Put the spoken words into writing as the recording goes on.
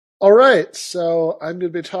All right, so I'm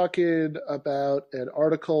going to be talking about an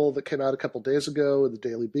article that came out a couple days ago in the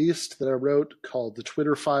Daily Beast that I wrote called "The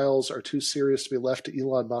Twitter Files Are Too Serious to Be Left to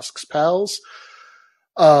Elon Musk's Pals."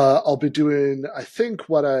 I'll be doing, I think,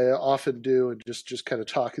 what I often do, and just kind of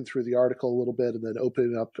talking through the article a little bit, and then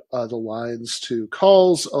opening up the lines to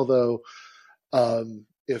calls. Although,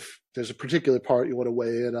 if there's a particular part you want to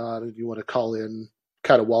weigh in on and you want to call in,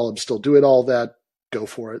 kind of while I'm still doing all that, go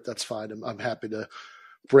for it. That's fine. I'm happy to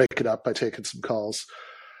break it up by taking some calls.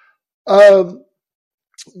 But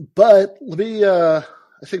let me, I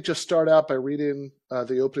think, just start out by reading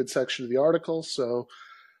the opening section of the article. So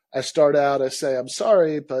I start out, I say, I'm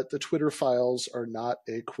sorry, but the Twitter files are not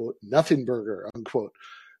a, quote, nothing burger, unquote.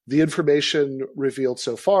 The information revealed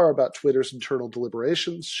so far about Twitter's internal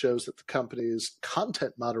deliberations shows that the company's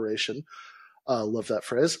content moderation, love that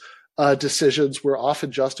phrase, decisions were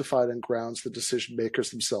often justified on grounds the decision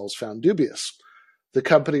makers themselves found dubious. The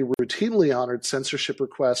company routinely honored censorship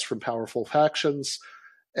requests from powerful factions,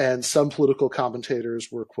 and some political commentators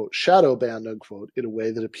were, quote, shadow banned, unquote, in a way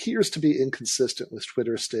that appears to be inconsistent with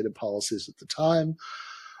Twitter's stated policies at the time.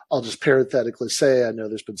 I'll just parenthetically say I know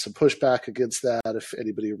there's been some pushback against that. If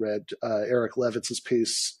anybody read Eric Levitz's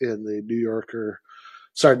piece in the New Yorker,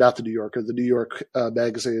 sorry, not the New Yorker, the New York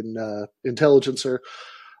magazine Intelligencer,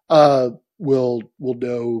 will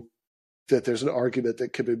know that there's an argument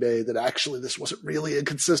that can be made that actually this wasn't really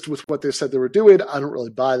inconsistent with what they said they were doing. I don't really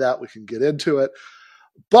buy that. We can get into it.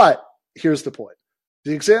 But here's the point.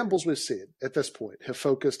 The examples we've seen at this point have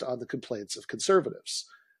focused on the complaints of conservatives.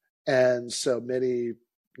 And so many,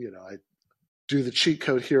 I do the cheat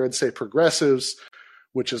code here and say progressives,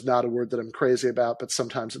 which is not a word that I'm crazy about, but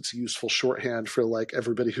sometimes it's a useful shorthand for like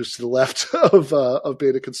everybody who's to the left of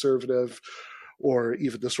being a conservative, or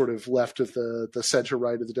even the sort of left of the center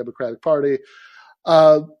right of the Democratic Party.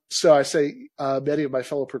 So I say many of my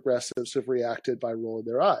fellow progressives have reacted by rolling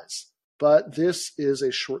their eyes. But this is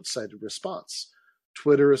a short-sighted response.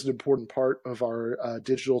 Twitter is an important part of our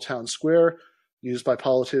digital town square, used by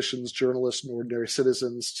politicians, journalists, and ordinary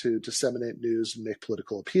citizens to disseminate news and make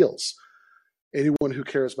political appeals. Anyone who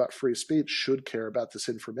cares about free speech should care about this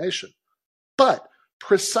information. But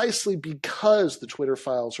precisely because the Twitter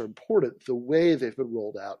files are important, the way they've been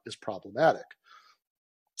rolled out is problematic.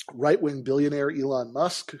 Right-wing billionaire Elon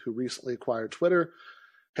Musk, who recently acquired Twitter,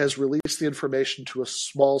 has released the information to a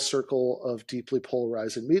small circle of deeply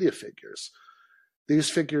polarizing media figures. These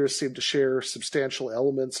figures seem to share substantial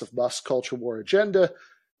elements of Musk's culture war agenda,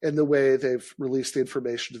 and the way they've released the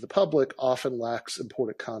information to the public often lacks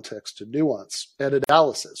important context and nuance, and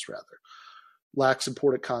analysis, rather. Lacks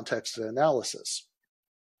important context and analysis.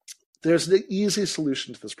 There's an easy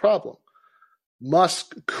solution to this problem.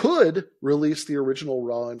 Musk could release the original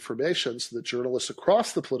raw information so that journalists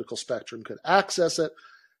across the political spectrum could access it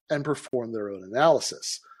and perform their own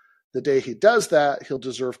analysis. The day he does that, he'll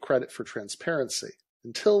deserve credit for transparency.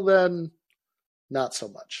 Until then, not so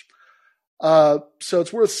much. So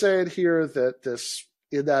it's worth saying here that this,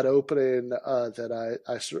 in that opening, that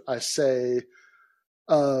I say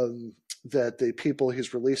that the people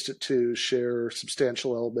he's released it to share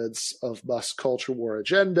substantial elements of Musk's culture war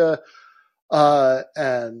agenda.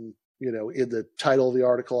 And, in the title of the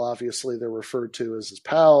article, obviously, they're referred to as his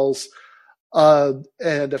pals. And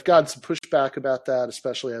I've gotten some pushback about that,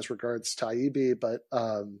 especially as regards Taibbi. But,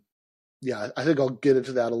 I think I'll get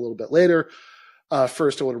into that a little bit later.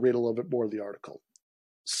 First, I want to read a little bit more of the article.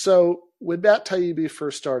 So when Matt Taibbi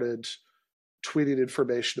first started tweeting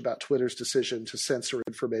information about Twitter's decision to censor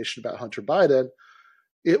information about Hunter Biden,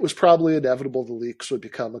 it was probably inevitable the leaks would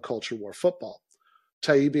become a culture war football.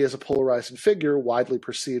 Taibbi is a polarizing figure, widely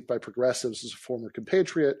perceived by progressives as a former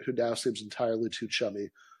compatriot who now seems entirely too chummy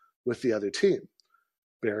with the other team.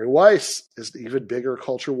 Bari Weiss is an even bigger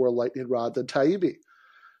culture war lightning rod than Taibbi.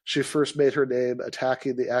 She first made her name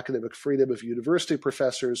attacking the academic freedom of university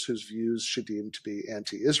professors whose views she deemed to be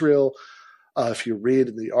anti-Israel. If you read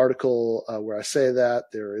in the article where I say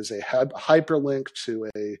that, there is a hyperlink to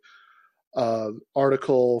a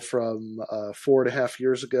article from 4.5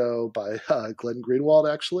 years ago by Glenn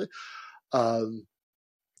Greenwald, actually,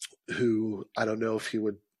 who I don't know if he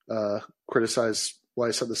would criticize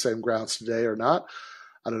Weiss on the same grounds today or not.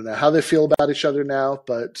 I don't know how they feel about each other now,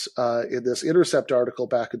 but in this Intercept article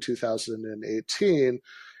back in 2018,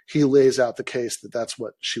 he lays out the case that that's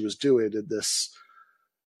what she was doing in this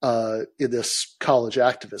college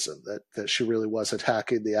activism, that she really was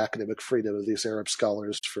attacking the academic freedom of these Arab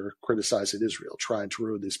scholars for criticizing Israel, trying to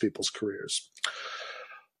ruin these people's careers.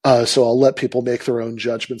 So I'll let people make their own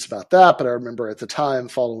judgments about that. But I remember at the time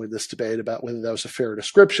following this debate about whether that was a fair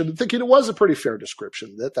description and thinking it was a pretty fair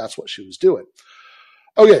description, that that's what she was doing.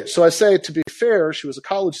 Okay, so I say, to be fair, she was a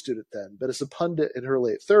college student then, but as a pundit in her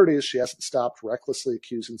late 30s, she hasn't stopped recklessly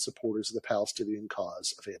accusing supporters of the Palestinian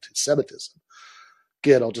cause of anti-Semitism.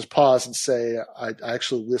 Again, I'll just pause and say I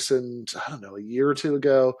actually listened, I don't know, a year or two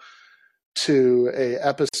ago to a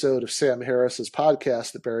episode of Sam Harris's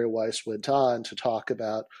podcast that Barry Weiss went on to talk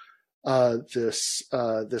about this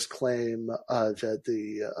claim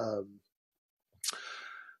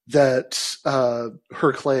that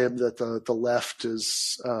her claim that the left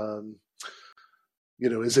is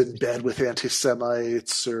is in bed with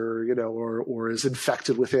anti-Semites or is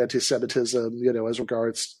infected with anti-Semitism as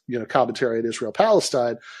regards commentary on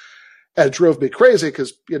Israel-Palestine. And it drove me crazy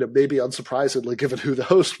because, maybe unsurprisingly, given who the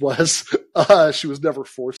host was, she was never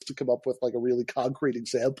forced to come up with like a really concrete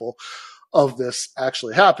example of this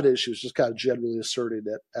actually happening. She was just kind of generally asserting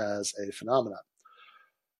it as a phenomenon.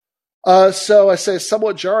 So I say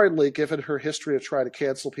somewhat jarringly, given her history of trying to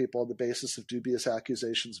cancel people on the basis of dubious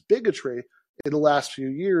accusations of bigotry, in the last few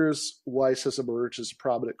years, Weiss has emerged as a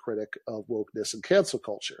prominent critic of wokeness and cancel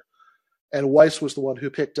culture. And Weiss was the one who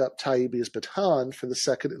picked up Taibbi's baton for the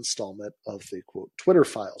second installment of the, quote, Twitter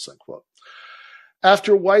files, unquote.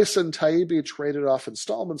 After Weiss and Taibbi traded off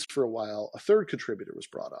installments for a while, a third contributor was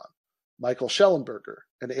brought on, Michael Schellenberger,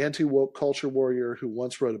 an anti-woke culture warrior who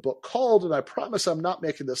once wrote a book called, and I promise I'm not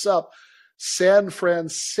making this up, San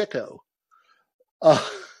Francisco.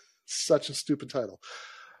 Such a stupid title.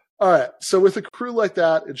 All right, so with a crew like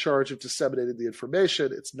that in charge of disseminating the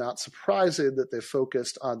information, it's not surprising that they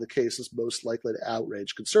focused on the cases most likely to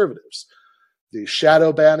outrage conservatives. The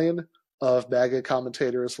shadow banning of MAGA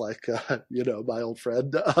commentators like, my old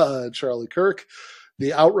friend Charlie Kirk,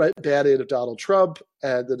 the outright banning of Donald Trump,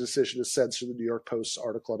 and the decision to censor the New York Post's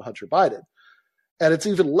article on Hunter Biden. And it's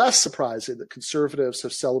even less surprising that conservatives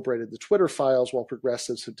have celebrated the Twitter files while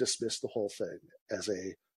progressives have dismissed the whole thing as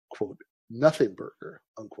a, quote, nothing burger,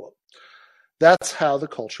 unquote. That's how the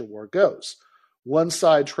culture war goes. One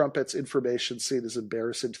side trumpets information seen as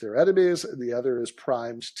embarrassing to their enemies, and the other is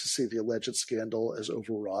primed to see the alleged scandal as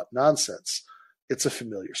overwrought nonsense. It's a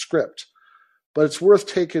familiar script. But it's worth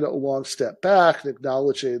taking a long step back and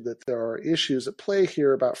acknowledging that there are issues at play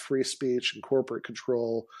here about free speech and corporate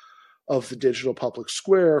control of the digital public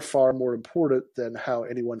square, far more important than how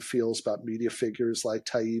anyone feels about media figures like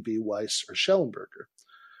Taibbi, Weiss, or Schellenberger.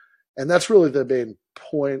 And that's really the main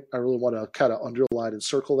point. I really want to kind of underline and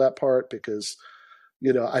circle that part because,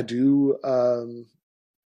 I do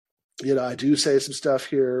say some stuff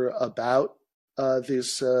here about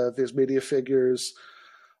these media figures.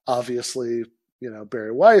 Obviously,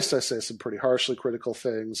 Barry Weiss, I say some pretty harshly critical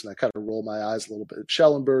things, and I kind of roll my eyes a little bit at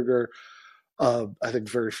Schellenberger. I think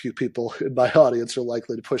very few people in my audience are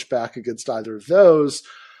likely to push back against either of those.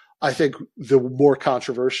 I think the more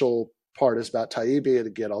controversial part is about Taibbi, and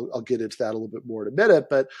again, I'll get into that a little bit more in a minute.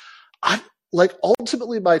 But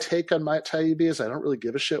ultimately, my take on Matt Taibbi is I don't really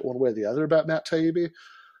give a shit one way or the other about Matt Taibbi.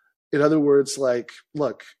 In other words,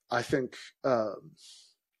 look, I think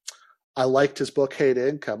I liked his book Hate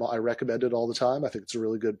Inc. I recommend it all the time. I think it's a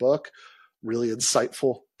really good book, really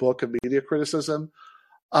insightful book of media criticism.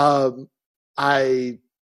 I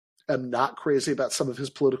am not crazy about some of his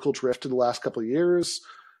political drift in the last couple of years.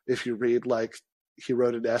 If you read, he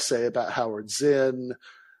wrote an essay about Howard Zinn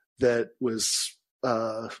that was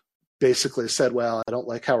basically said, well, I don't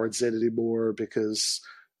like Howard Zinn anymore because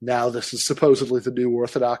now this is supposedly the new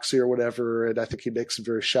orthodoxy or whatever. And I think he makes some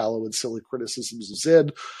very shallow and silly criticisms of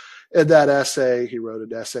Zinn. In that essay, he wrote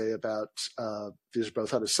an essay about, these are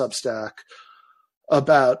both on his Substack,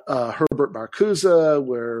 about Herbert Marcuse,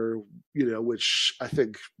 which I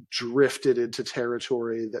think drifted into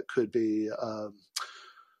territory that could be, I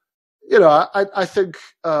think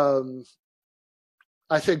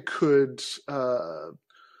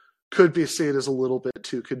could be seen as a little bit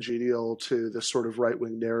too congenial to the sort of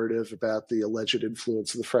right-wing narrative about the alleged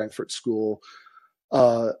influence of the Frankfurt School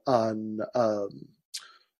on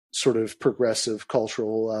sort of progressive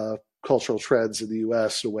cultural trends in the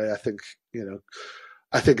U.S. in a way I think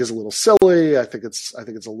is a little silly. I think it's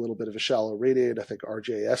a little bit of a shallow reading. I think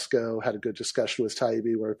R.J. Esco had a good discussion with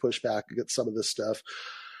Taibbi where he pushed back against some of this stuff.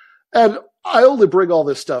 And I only bring all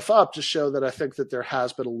this stuff up to show that I think that there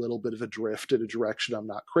has been a little bit of a drift in a direction I'm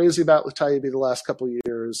not crazy about with Taibbi the last couple of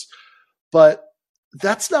years. But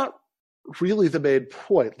that's not really the main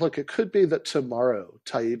point. Look, it could be that tomorrow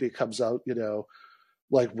Taibbi comes out,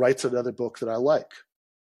 writes another book that I like.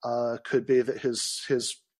 Could be that his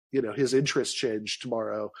interests change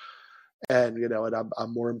tomorrow, and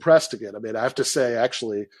I'm more impressed again. I mean, I have to say,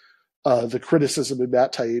 actually, the criticism of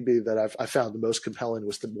Matt Taibbi that I found the most compelling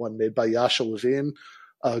was the one made by Yasha Levine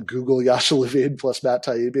Google Yasha Levine plus Matt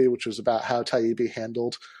Taibbi, which was about how Taibbi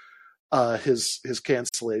handled his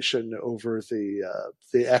cancellation over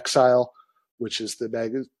the Exile, which is the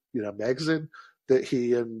magazine that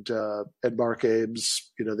he and Mark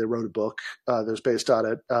Ames, they wrote a book that was based on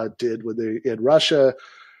it, did when they in Russia,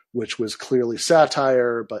 which was clearly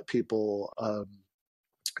satire, but people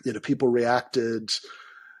reacted,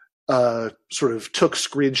 sort of took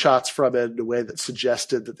screenshots from it in a way that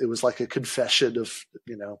suggested that it was like a confession of,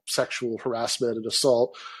 sexual harassment and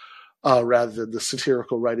assault, rather than the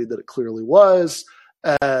satirical writing that it clearly was.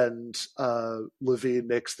 And Levine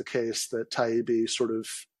makes the case that Taibbi sort of,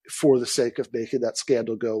 for the sake of making that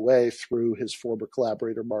scandal go away, threw his former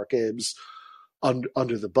collaborator Mark Ames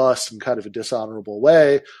under the bus in kind of a dishonorable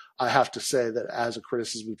way. I have to say that as a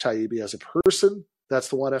criticism of Taibbi as a person, that's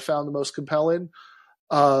the one I found the most compelling.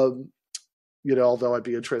 Although I'd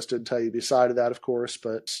be interested in Taibbi's side of that, of course,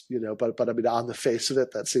 but I mean, on the face of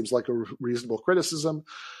it, that seems like a reasonable criticism.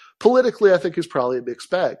 Politically, I think he's probably a mixed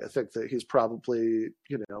bag. I think that he's probably,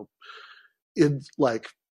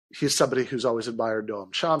 he's somebody who's always admired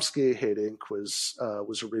Noam Chomsky. Hate Inc. was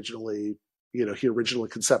originally, he originally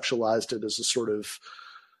conceptualized it as a sort of,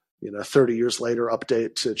 30 years later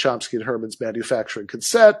update to Chomsky and Herman's Manufacturing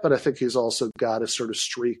Consent. But I think he's also got a sort of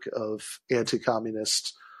streak of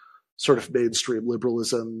anti-communist sort of mainstream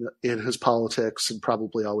liberalism in his politics, and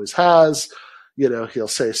probably always has. He'll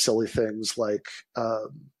say silly things like,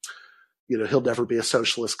 he'll never be a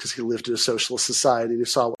socialist because he lived in a socialist society and he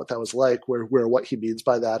saw what that was like, where what he means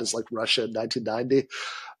by that is like Russia in 1990,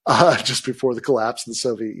 just before the collapse of the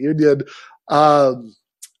Soviet Union.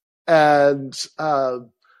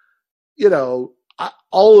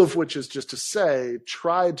 All of which is just to say,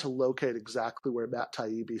 tried to locate exactly where Matt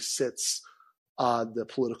Taibbi sits on the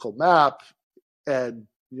political map and,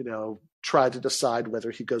 tried to decide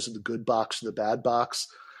whether he goes in the good box or the bad box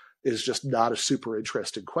is just not a super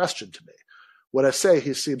interesting question to me. When I say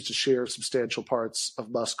he seems to share substantial parts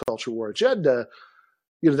of Musk's culture war agenda,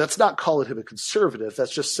 that's not calling him a conservative.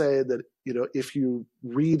 That's just saying that, if you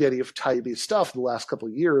read any of Taibbi's stuff in the last couple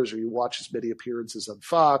of years, or you watch his many appearances on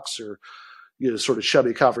Fox, or, sort of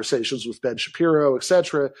chummy conversations with Ben Shapiro,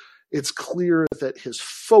 etc., it's clear that his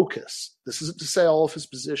focus, this isn't to say all of his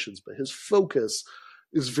positions, but his focus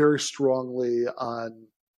is very strongly on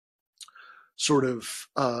sort of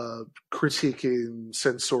critiquing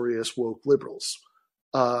censorious woke liberals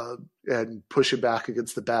and pushing back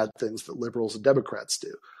against the bad things that liberals and Democrats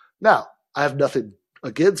do. Now, I have nothing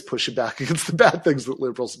against pushing back against the bad things that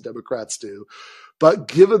liberals and Democrats do, but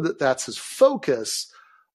given that that's his focus,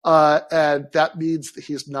 and that means that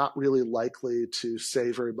he's not really likely to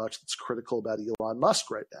say very much that's critical about Elon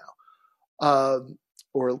Musk right now.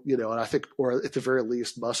 And I think, or at the very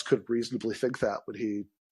least, Musk could reasonably think that when he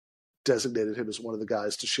designated him as one of the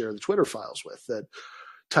guys to share the Twitter files with, that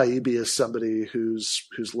Taibbi is somebody who's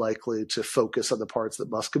likely to focus on the parts that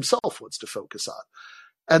Musk himself wants to focus on.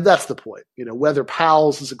 And that's the point. Whether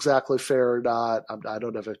Powell's is exactly fair or not, I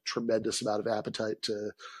don't have a tremendous amount of appetite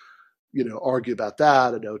to, argue about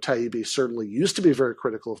that. I know Taibbi certainly used to be very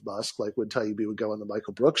critical of Musk, like when Taibbi would go on the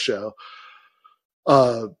Michael Brooks show,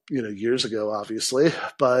 years ago, obviously.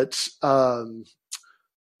 But,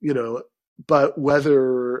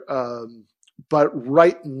 but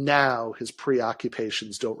right now his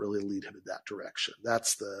preoccupations don't really lead him in that direction.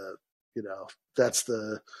 That's the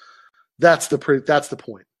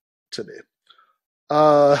point to me.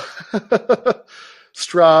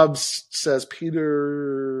 Straubs says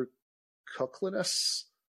Peter Kuklinus,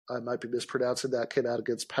 I might be mispronouncing that, came out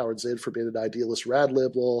against Howard Zinn for being an idealist rad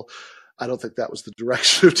lib. Well, I don't think that was the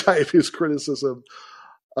direction of Taibbi's criticism.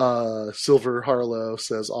 Silver Harlow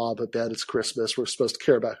says, but Ben, it's Christmas. We're supposed to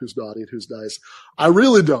care about who's naughty and who's nice. I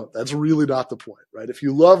really don't. That's really not the point, right? If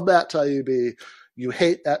you love Matt Taibbi, you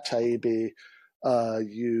hate Matt Taibbi,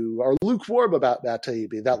 you are lukewarm about Matt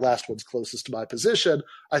Taibbi. That last one's closest to my position.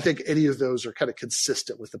 I think any of those are kind of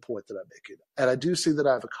consistent with the point that I'm making. And I do see that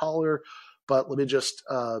I have a caller, but let me just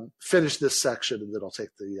finish this section and then I'll take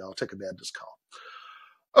Amanda's call.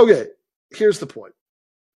 Okay, here's the point.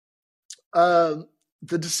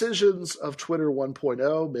 The decisions of Twitter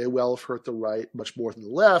 1.0 may well have hurt the right much more than the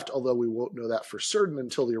left, although we won't know that for certain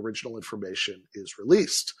until the original information is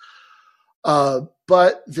released.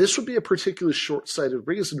 But this would be a particularly short-sighted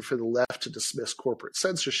reason for the left to dismiss corporate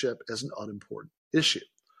censorship as an unimportant issue.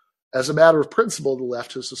 As a matter of principle, the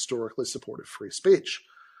left has historically supported free speech.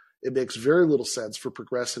 It makes very little sense for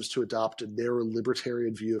progressives to adopt a narrow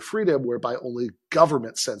libertarian view of freedom whereby only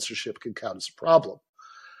government censorship can count as a problem.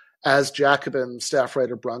 As Jacobin staff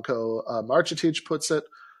writer Branko Marcetic puts it,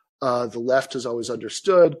 The left has always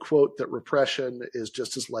understood, quote, that repression is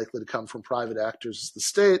just as likely to come from private actors as the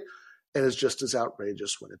state and is just as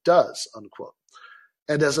outrageous when it does, unquote.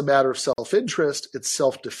 And as a matter of self-interest, it's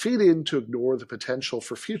self-defeating to ignore the potential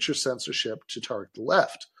for future censorship to target the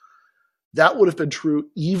left. That would have been true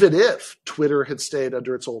even if Twitter had stayed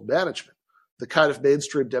under its old management. The kind of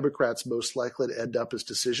mainstream Democrats most likely to end up as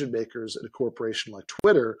decision makers in a corporation like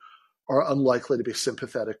Twitter are unlikely to be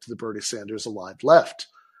sympathetic to the Bernie Sanders-aligned left.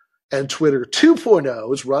 And Twitter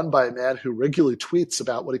 2.0 is run by a man who regularly tweets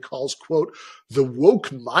about what he calls, quote, the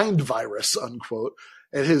woke mind virus, unquote,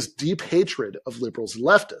 and his deep hatred of liberals and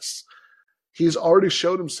leftists. He's already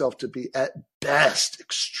shown himself to be, at best,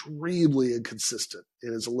 extremely inconsistent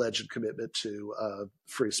in his alleged commitment to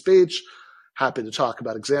free speech. Happy to talk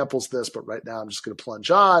about examples of this, but right now I'm just going to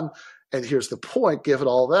plunge on. And here's the point, given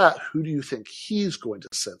all that, who do you think he's going to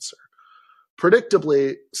censor?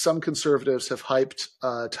 Predictably, some conservatives have hyped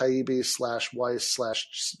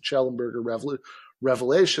Taibbi/Weiss/Schellenberger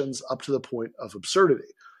revelations up to the point of absurdity.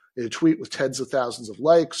 In a tweet with tens of thousands of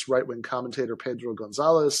likes, right-wing commentator Pedro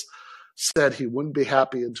Gonzalez said he wouldn't be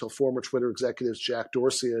happy until former Twitter executives Jack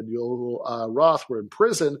Dorsey and Yoel Roth were in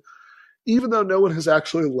prison, even though no one has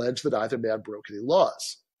actually alleged that either man broke any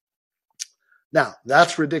laws. Now,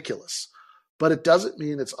 that's ridiculous. But it doesn't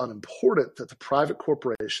mean it's unimportant that the private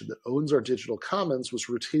corporation that owns our digital commons was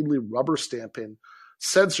routinely rubber stamping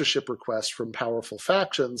censorship requests from powerful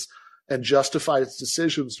factions and justified its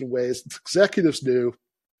decisions in ways that executives knew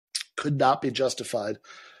could not be justified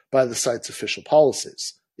by the site's official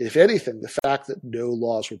policies. If anything, the fact that no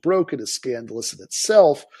laws were broken is scandalous in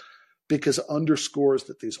itself because it underscores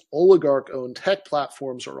that these oligarch-owned tech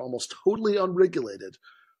platforms are almost totally unregulated,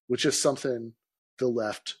 which is something the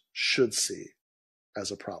left should see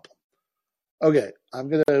as a problem. Okay, I'm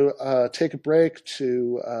going to take a break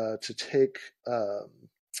to take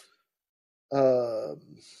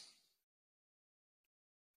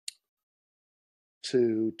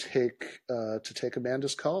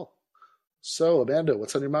Amanda's call. So, Amanda,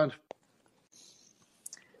 what's on your mind?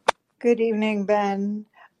 Good evening, Ben.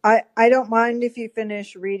 I don't mind if you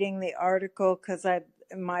finish reading the article because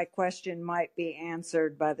my question might be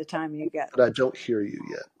answered by the time you get. But I don't hear you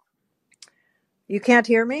yet. You can't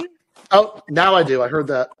hear me? Oh, now I do. I heard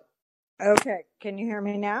that. Okay. Can you hear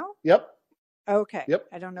me now? Yep. Okay. Yep.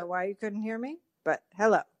 I don't know why you couldn't hear me, but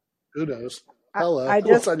hello. Who knows? Hello.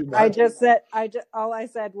 What's on your mind? All I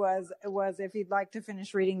said was if you'd like to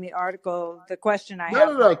finish reading the article, the question I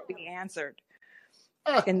have might be answered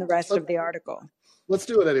in the rest of the article. Let's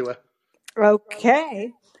do it anyway.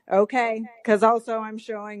 Okay. Because also I'm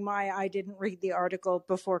showing I didn't read the article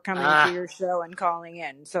before coming to your show and calling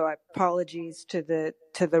in. So apologies to the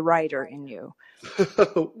writer in you.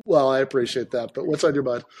 Well, I appreciate that. But what's on your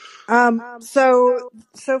mind? So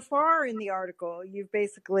far in the article, you've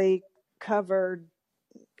basically covered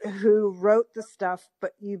who wrote the stuff,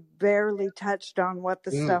 but you barely touched on what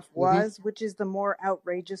the stuff was, which is the more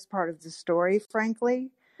outrageous part of the story,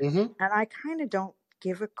 frankly. And I kind of don't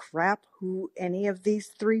give a crap who any of these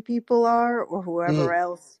three people are or whoever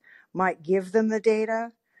else might give them the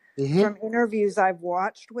data. From interviews I've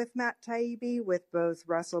watched with Matt Taibbi, with both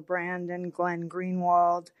Russell Brand and Glenn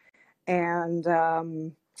Greenwald and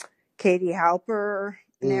Katie Halper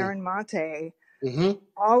and Aaron Mate,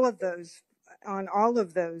 all of those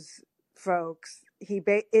folks,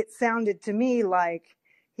 it sounded to me like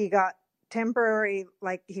he got temporary,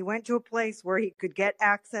 like he went to a place where he could get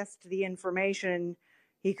access to the information.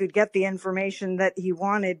 He could get the information that he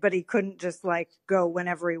wanted, but he couldn't just go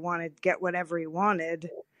whenever he wanted, get whatever he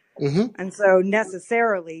wanted. And so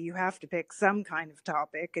necessarily you have to pick some kind of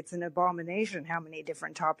topic. It's an abomination how many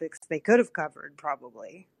different topics they could have covered,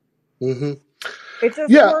 probably. It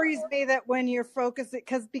just worries me that when you're focusing,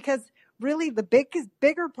 because really the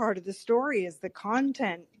bigger part of the story is the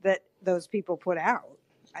content that those people put out,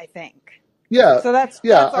 I think. Yeah. So that's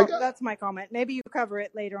my comment. Maybe you cover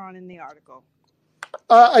it later on in the article.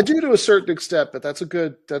 I do to a certain extent, but that's a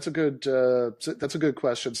good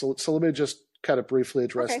question. So let me just kind of briefly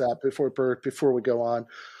address that before we go on.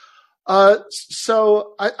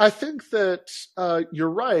 So I think that you're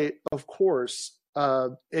right. Of course,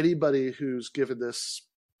 anybody who's given this,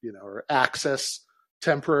 or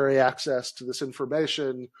temporary access to this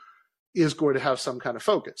information is going to have some kind of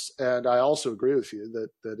focus. And I also agree with you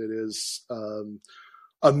that it is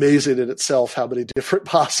amazing in itself how many different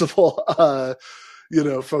possible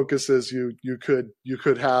focuses you could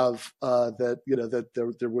have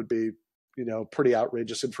that there would be pretty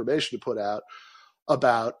outrageous information to put out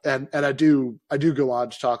about, and I do go on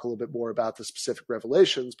to talk a little bit more about the specific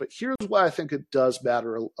revelations, but here's why I think it does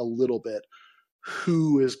matter a little bit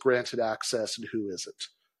who is granted access and who isn't.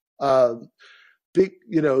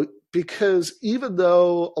 Because even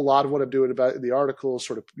though a lot of what I'm doing about in the article is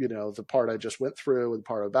sort of, the part I just went through and the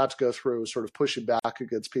part I'm about to go through is sort of pushing back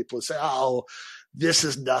against people who say, oh, this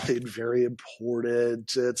is nothing very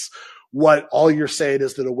important. It's what all you're saying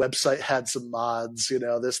is that a website had some mods,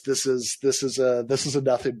 this is a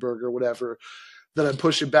nothing burger, whatever, that I'm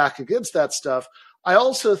pushing back against that stuff. I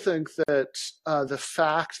also think that the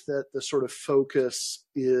fact that the sort of focus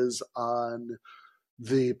is on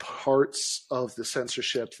the parts of the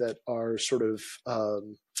censorship that are sort of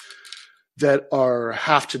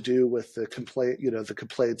have to do with the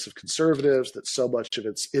complaints of conservatives, that so much of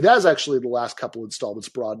it has actually in the last couple installments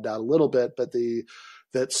broadened out a little bit, but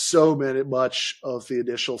that so much of the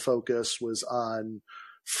initial focus was on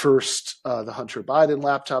first the Hunter Biden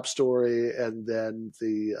laptop story, and then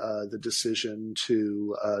the decision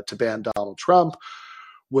to ban Donald Trump,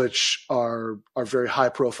 which are very high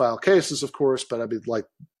profile cases, of course, but I mean, like,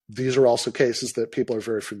 these are also cases that people are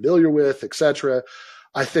very familiar with, etc.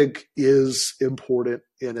 I think is important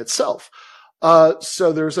in itself.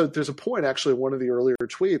 So there's a point actually in one of the earlier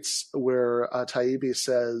tweets where Taibbi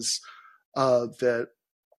says that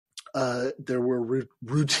there were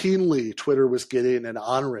routinely Twitter was getting and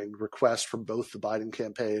honoring requests from both the Biden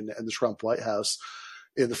campaign and the Trump White House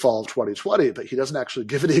in the fall of 2020, but he doesn't actually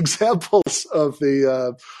give any examples of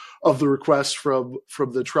the requests from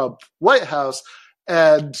the Trump White House.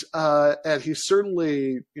 And he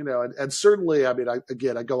certainly, and certainly, I mean, I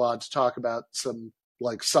go on to talk about some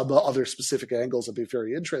other specific angles I'd be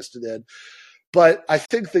very interested in. But I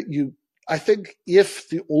think if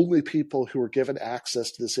the only people who are given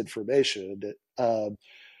access to this information,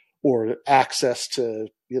 or access to,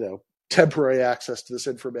 temporary access to this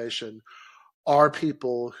information, are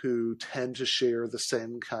people who tend to share the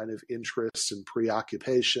same kind of interests and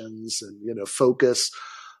preoccupations and, focus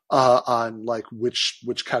on like which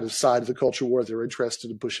kind of side of the culture war they're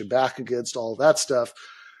interested in pushing back against, all of that stuff,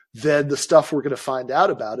 then the stuff we're going to find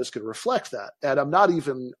out about is going to reflect that. And I'm not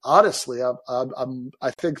even, honestly,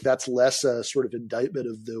 I think that's less a sort of indictment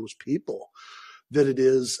of those people than it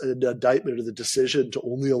is an indictment of the decision to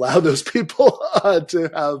only allow those people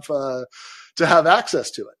to have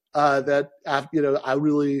access to it. I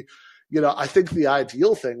think the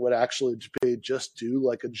ideal thing would actually be just do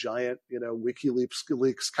like a giant,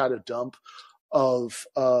 WikiLeaks kind of dump of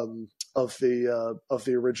the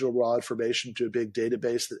original raw information to a big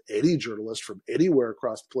database that any journalist from anywhere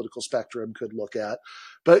across the political spectrum could look at.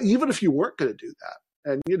 But even if you weren't going to do that,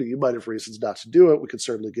 and you might have reasons not to do it, we could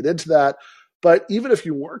certainly get into that. But even if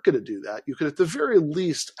you weren't going to do that, you could at the very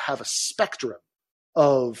least have a spectrum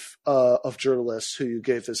of journalists who you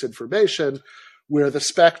gave this information, where the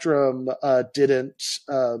spectrum didn't.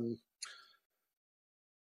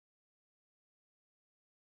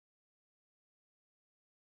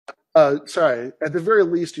 At the very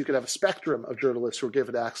least, you could have a spectrum of journalists who were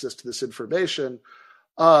given access to this information,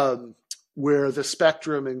 where the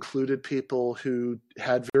spectrum included people who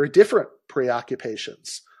had very different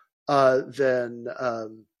preoccupations than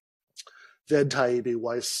Taibbi,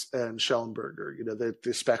 Weiss, and Schellenberger.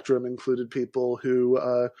 The spectrum included people who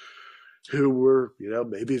were,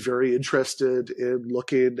 maybe very interested in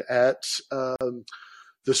looking at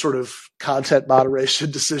the sort of content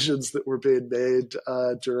moderation decisions that were being made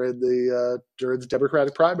during the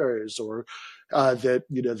Democratic primaries, or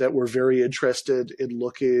that were very interested in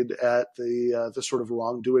looking at the sort of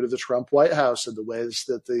wrongdoing of the Trump White House and the ways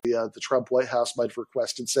that the Trump White House might have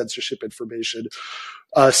requested censorship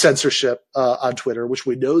on Twitter, which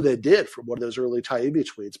we know they did from one of those early Taibbi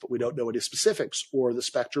tweets, but we don't know any specifics. Or the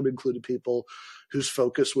spectrum included people whose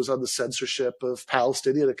focus was on the censorship of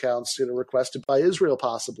Palestinian accounts, requested by Israel,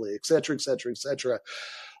 possibly, et cetera, et cetera, et cetera.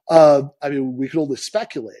 I mean, we could only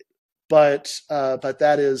speculate, but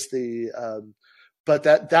that is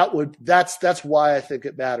that's why I think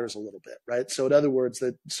it matters a little bit, right? So in other words,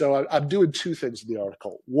 I'm doing two things in the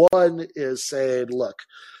article. One is saying, look,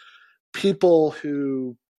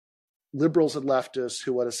 liberals and leftists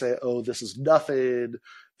who want to say, oh, this is nothing,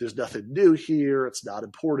 there's nothing new here, it's not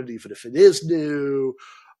important even if it is new,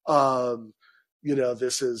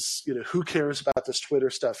 this is, who cares about this Twitter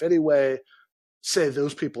stuff anyway, say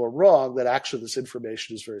those people are wrong, that actually this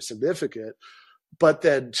information is very significant. But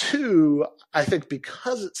then two, I think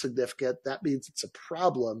because it's significant, that means it's a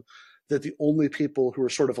problem that the only people who are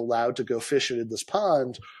sort of allowed to go fishing in this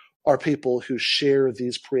pond are people who share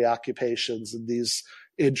these preoccupations and these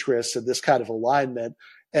interests and this kind of alignment.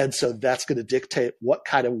 And so that's going to dictate what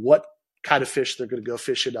kind of fish they're going to go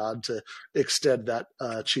fishing on, to extend that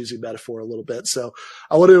cheesy metaphor a little bit. So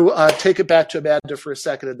I want to take it back to Amanda for a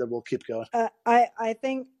second, and then we'll keep going. I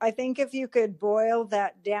think if you could boil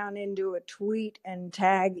that down into a tweet and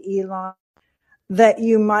tag Elon, that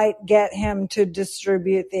you might get him to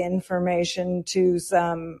distribute the information to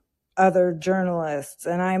some other journalists.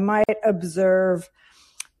 And I might observe,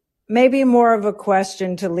 maybe more of a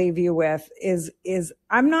question to leave you with is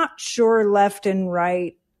I'm not sure left and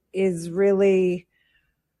right is really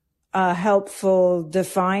a helpful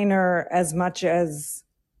definer as much as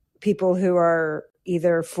people who are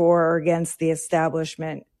either for or against the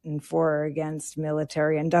establishment and for or against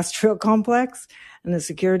military industrial complex and the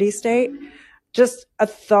security state. Just a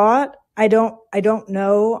thought. I don't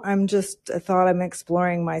know. I'm just a thought I'm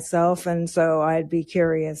exploring myself. And so I'd be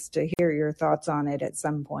curious to hear your thoughts on it at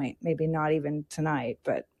some point. Maybe not even tonight,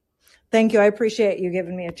 but thank you. I appreciate you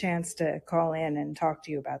giving me a chance to call in and talk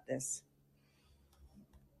to you about this.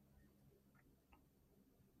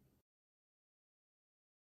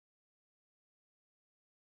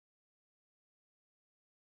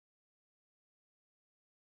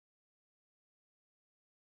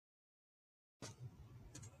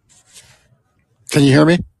 Can you hear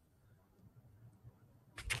me?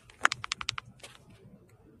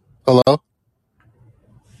 Hello?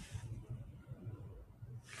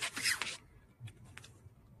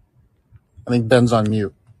 I think Ben's on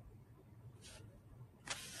mute.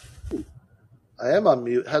 I am on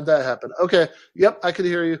mute. How'd that happen? Okay. Yep, I can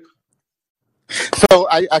hear you. So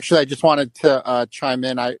I just wanted to chime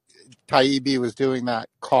in. Taibbi was doing that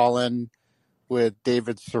call-in with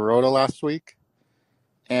David Sirota last week,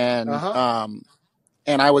 and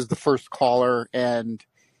and I was the first caller, and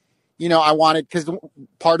I wanted, because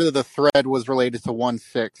part of the thread was related to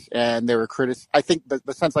 1-6, and they were I think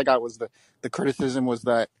the sense I got was the criticism was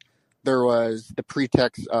that there was the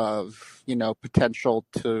pretext of potential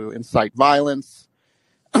to incite violence,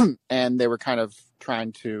 and they were kind of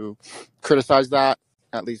trying to criticize that.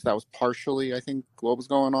 At least that was partially, I think, what was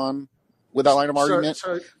going on with that line of argument.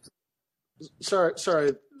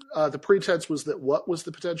 Sorry. The pretense was that what was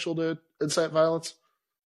the potential to incite violence?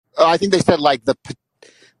 I think they said like the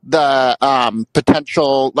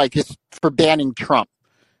potential, like for banning Trump.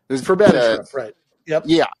 For banning Trump, right? Yep.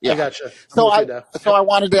 Yeah. I gotcha. So I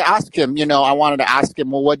wanted to ask him.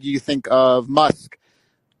 Well, what do you think of Musk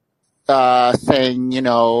saying,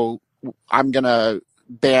 I'm gonna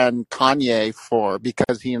ban Kanye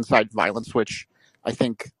because he incited violence, which I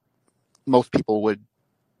think most people would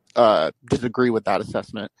disagree with that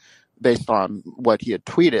assessment based on what he had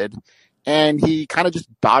tweeted, and he kind of just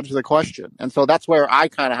dodged the question. And so that's where I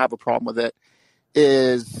kind of have a problem with it.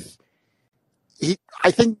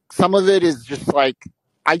 I think some of it is just like,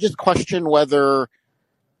 I just question whether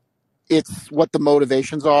it's what the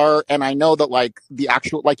motivations are. And I know that like the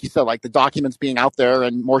actual, like you said, like the documents being out there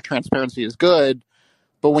and more transparency is good.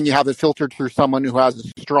 But when you have it filtered through someone who has a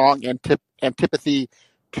strong antipathy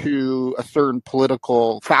to a certain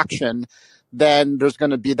political faction, then there's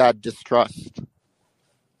going to be that distrust.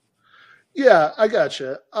 Yeah, I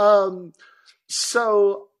gotcha.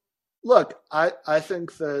 So look, I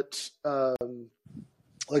think that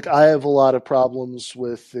I have a lot of problems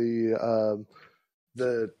with the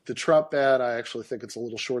Trump ban. I actually think it's a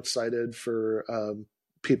little short-sighted for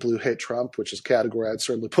people who hate Trump, which is a category I'd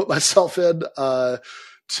certainly put myself in,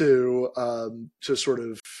 to sort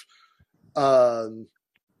of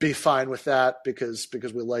be fine with that because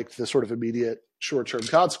we like the sort of immediate short-term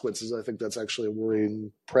consequences. I think that's actually a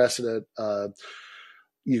worrying precedent. I've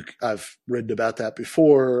written about that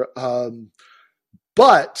before.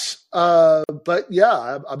 But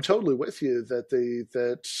yeah, I'm totally with you that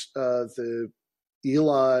the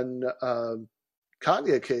Elon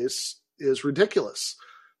Kanye case is ridiculous.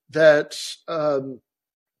 That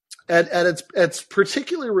and it's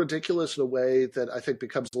particularly ridiculous in a way that I think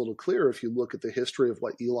becomes a little clearer if you look at the history of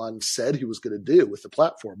what Elon said he was going to do with the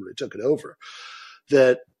platform when he took it over.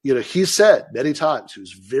 That he said many times, he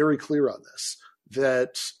was very clear on this,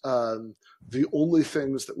 that the only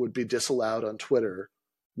things that would be disallowed on Twitter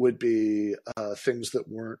would be things that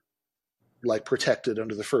weren't like protected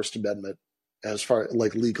under the First Amendment as far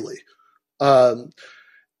like legally. And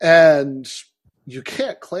you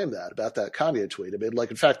can't claim that about that Kanye tweet. I mean, like,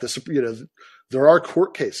 in fact, there are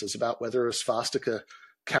court cases about whether a swastika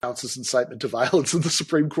counts as incitement to violence, and the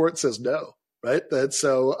Supreme Court says no, right?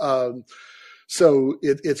 So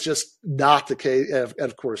it's just not the case. And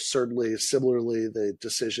of course, certainly, similarly, the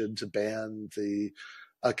decision to ban the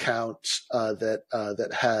account that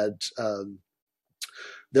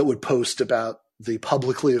would post about the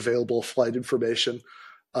publicly available flight information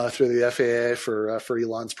through the FAA for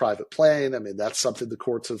Elon's private plane. I mean, that's something the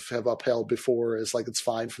courts have upheld before, is like it's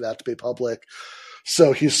fine for that to be public.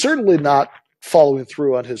 So he's certainly not following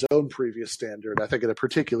through on his own previous standard, I think in a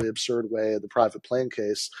particularly absurd way in the private plane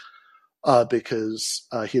case, because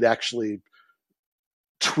he'd actually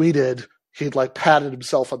tweeted, he'd like patted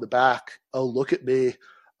himself on the back. Oh, look at me.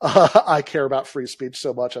 I care about free speech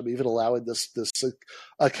so much. I'm even allowing this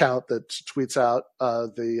account that tweets out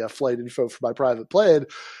the flight info for my private plane.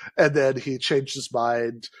 And then he changed his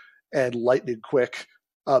mind and lightning quick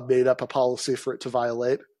made up a policy for it to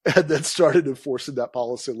violate, and then started enforcing that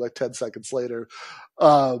policy like 10 seconds later.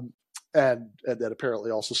 And then apparently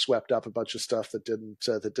also swept up a bunch of stuff that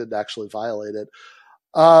didn't actually violate it.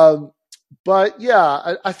 But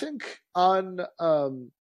yeah, I think on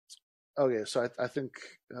okay, so I think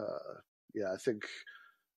I think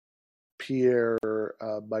Pierre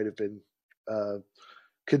might have been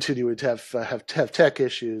continuing to have tech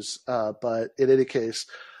issues, but in any case,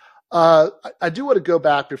 I do want to go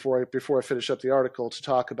back before I finish up the article to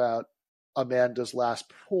talk about Amanda's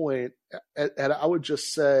last point, and I would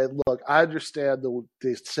just say, look, I understand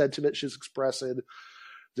the sentiment she's expressing.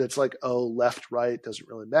 That's like, oh, left, right, doesn't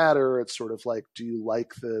really matter. It's sort of like, do you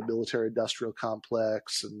like the military-industrial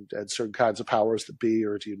complex and certain kinds of powers that be,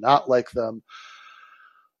 or do you not like them?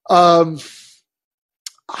 I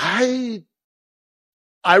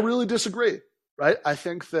really disagree, right? I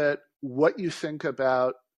think that what you think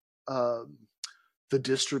about the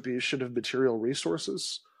distribution of material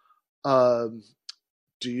resources, do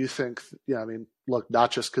you think, I mean, look,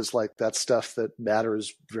 not just because like that's stuff that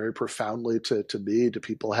matters very profoundly to me. Do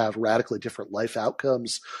people have radically different life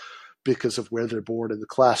outcomes because of where they're born in the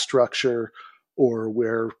class structure, or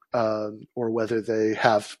whether they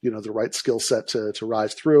have, the right skill set to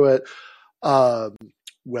rise through it?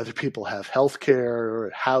 Whether people have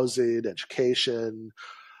healthcare, housing, education,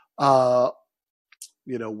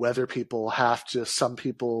 whether some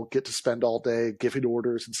people get to spend all day giving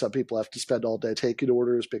orders and some people have to spend all day taking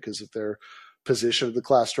orders because of their position in the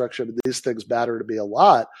class structure. I mean, these things matter to me a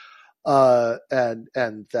lot.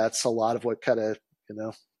 And that's a lot of what kind of,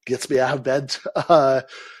 gets me out of bed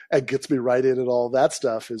and gets me right in and all that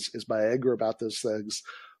stuff is my anger about those things.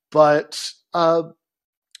 But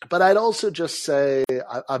I'd also just say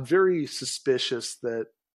I'm very suspicious that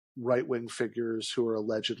right-wing figures who are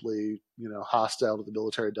allegedly, hostile to the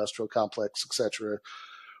military-industrial complex, et cetera,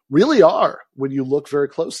 really are when you look very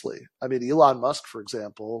closely. I mean, Elon Musk, for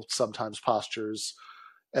example, sometimes postures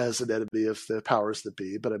as an enemy of the powers that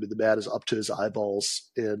be, but I mean, the man is up to his eyeballs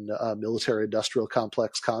in military-industrial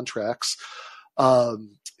complex contracts.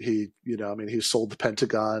 He sold the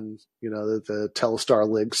Pentagon, the Telestar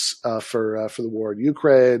links for the war in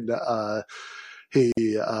Ukraine. He's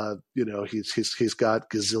got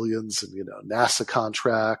gazillions and NASA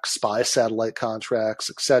contracts, spy satellite contracts,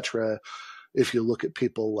 etc. If you look at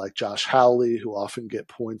people like Josh Hawley, who often get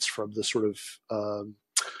points from the sort of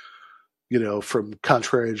from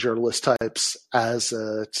contrarian journalist types as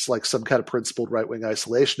it's like some kind of principled right-wing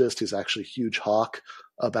isolationist, he's actually a huge hawk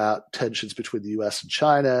about tensions between the U.S. and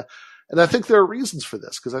China. And I think there are reasons for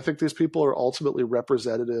this, because I think these people are ultimately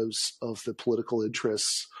representatives of the political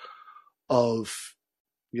interests of,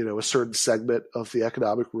 a certain segment of the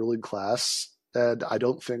economic ruling class. And I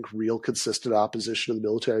don't think real consistent opposition to the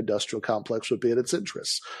military-industrial complex would be in its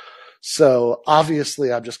interests. So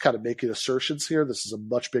obviously I'm just kind of making assertions here. This is a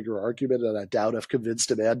much bigger argument, and I doubt I've convinced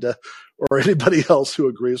Amanda or anybody else who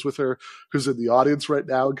agrees with her who's in the audience right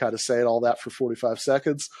now and kind of saying all that for 45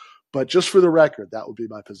 seconds. But just for the record, that would be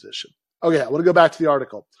my position. Okay, I want to go back to the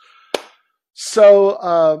article.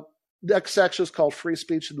 So next section is called Free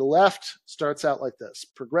Speech in the Left. Starts out like this.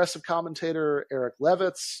 Progressive commentator Eric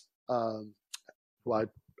Levitz, who I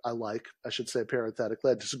like, I should say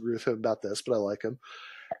parenthetically, I disagree with him about this, but I like him,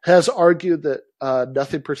 has argued that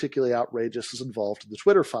nothing particularly outrageous is involved in the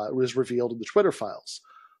Twitter file, was revealed in the Twitter files.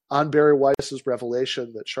 On Barry Weiss's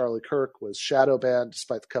revelation that Charlie Kirk was shadow banned,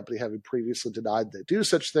 despite the company having previously denied they do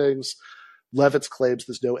such things, Levitz claims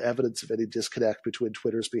there's no evidence of any disconnect between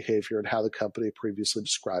Twitter's behavior and how the company previously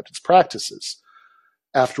described its practices.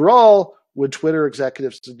 After all, when Twitter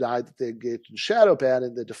executives denied that they engaged in shadow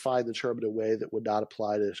banning, they defined the term in a way that would not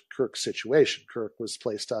apply to Kirk's situation. Kirk was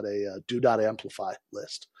placed on a do not amplify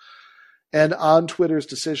list. And on Twitter's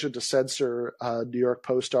decision to censor the New York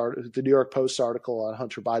Post article on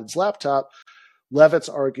Hunter Biden's laptop,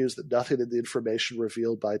 Levitz argues that nothing in the information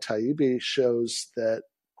revealed by Taibbi shows that,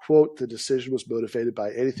 quote, the decision was motivated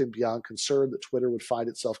by anything beyond concern that Twitter would find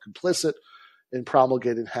itself complicit in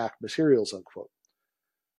promulgating hacked materials, unquote.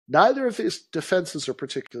 Neither of these defenses are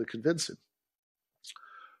particularly convincing.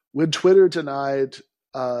 When Twitter denied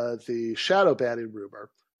the shadow banning rumor,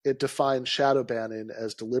 it defined shadow banning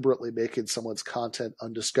as deliberately making someone's content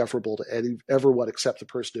undiscoverable to everyone except the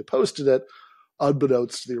person who posted it,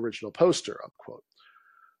 unbeknownst to the original poster, unquote.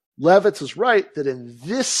 Levitz is right that in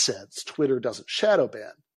this sense, Twitter doesn't shadow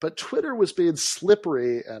ban, but Twitter was being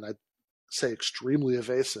slippery and I'd say extremely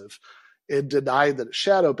evasive in denying that it's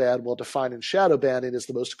shadow banned while defining shadow banning as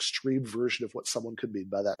the most extreme version of what someone could mean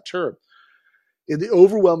by that term. In the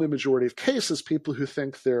overwhelming majority of cases, people who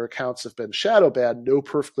think their accounts have been shadow banned know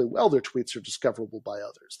perfectly well their tweets are discoverable by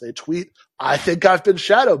others. They tweet, I think I've been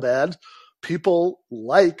shadow banned. People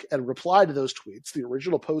like and reply to those tweets. The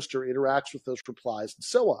original poster interacts with those replies and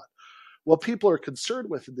so on. What people are concerned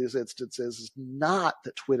with in these instances is not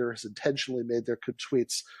that Twitter has intentionally made their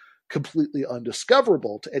tweets completely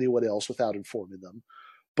undiscoverable to anyone else without informing them,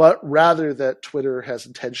 but rather that Twitter has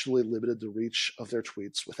intentionally limited the reach of their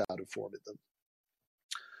tweets without informing them.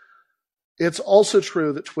 It's also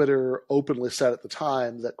true that Twitter openly said at the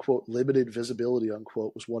time that, quote, limited visibility,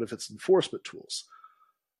 unquote, was one of its enforcement tools.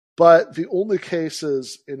 But the only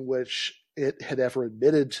cases in which it had ever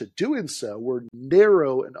admitted to doing so were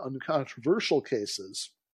narrow and uncontroversial cases,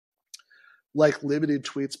 like limited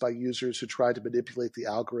tweets by users who tried to manipulate the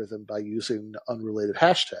algorithm by using unrelated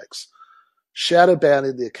hashtags. Shadow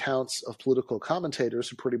banning the accounts of political commentators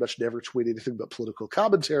who pretty much never tweet anything but political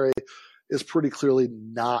commentary is pretty clearly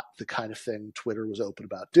not the kind of thing Twitter was open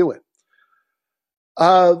about doing.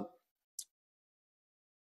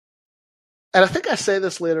 And I think I say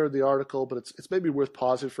this later in the article, but it's maybe worth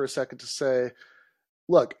pausing for a second to say,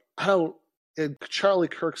 look, in Charlie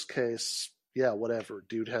Kirk's case, yeah, whatever.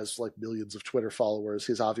 Dude has like millions of Twitter followers.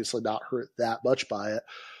 He's obviously not hurt that much by it.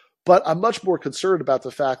 But I'm much more concerned about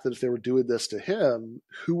the fact that if they were doing this to him,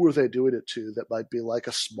 who were they doing it to that might be like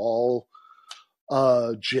a small,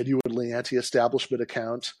 genuinely anti-establishment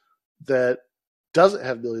account that doesn't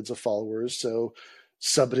have millions of followers. So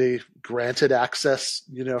somebody granted access,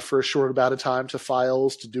 for a short amount of time to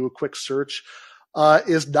files to do a quick search,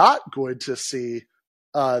 is not going to see,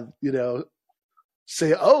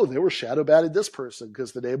 say, oh, they were shadow banning this person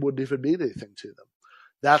because the name wouldn't even mean anything to them.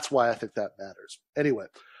 That's why I think that matters. Anyway,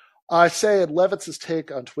 I say, and Levitz's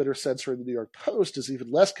take on Twitter censoring the New York Post is even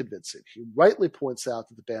less convincing. He rightly points out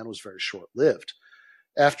that the ban was very short-lived.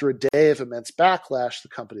 After a day of immense backlash, the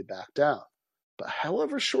company backed down. But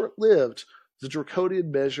however short-lived, the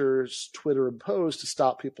draconian measures Twitter imposed to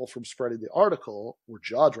stop people from spreading the article were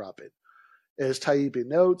jaw-dropping. As Taibbi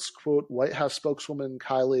notes, quote, White House spokeswoman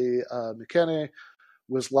Kylie McEnany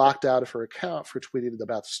was locked out of her account for tweeting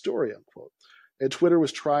about the story, unquote. And Twitter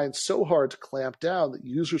was trying so hard to clamp down that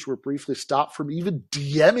users were briefly stopped from even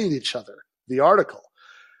DMing each other the article.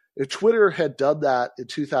 If Twitter had done that in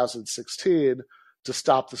 2016 to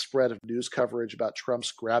stop the spread of news coverage about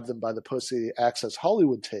Trump's grab them by the pussy Access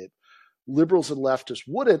Hollywood tape, liberals and leftists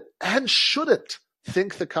wouldn't and shouldn't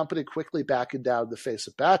think the company quickly backing down in the face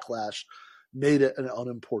of backlash made it an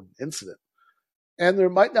unimportant incident. And there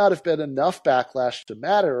might not have been enough backlash to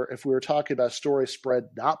matter if we were talking about a story spread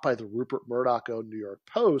not by the Rupert Murdoch-owned New York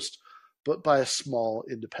Post, but by a small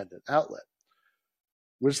independent outlet.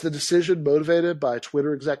 Was the decision motivated by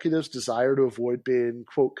Twitter executives' desire to avoid being,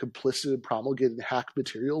 quote, complicit in promulgating hacked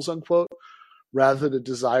materials, unquote, rather than a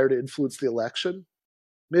desire to influence the election?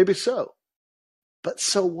 Maybe so. But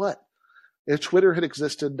so what? If Twitter had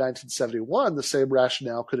existed in 1971, the same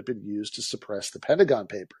rationale could have been used to suppress the Pentagon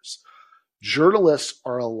Papers. Journalists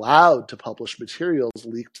are allowed to publish materials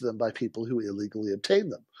leaked to them by people who illegally obtain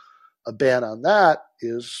them. A ban on that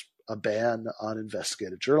is a ban on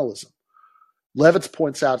investigative journalism. Levitz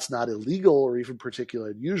points out it's not illegal or even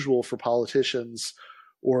particularly unusual for politicians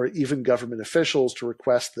or even government officials to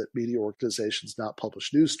request that media organizations not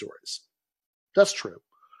publish news stories. That's true.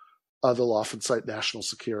 They'll often cite national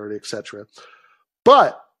security, etc.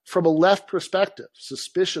 But from a left perspective,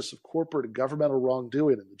 suspicious of corporate and governmental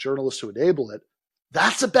wrongdoing and the journalists who enable it,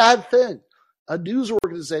 that's a bad thing. A news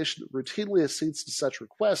organization that routinely accedes to such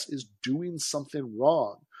requests is doing something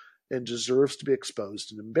wrong and deserves to be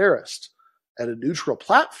exposed and embarrassed. And a neutral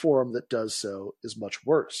platform that does so is much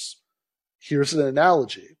worse. Here's an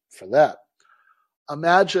analogy for that.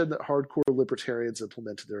 Imagine that hardcore libertarians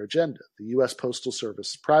implemented their agenda. The U.S. Postal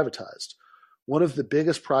Service is privatized. One of the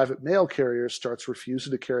biggest private mail carriers starts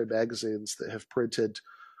refusing to carry magazines that have printed,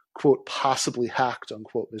 quote, possibly hacked,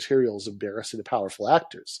 unquote, materials embarrassing to powerful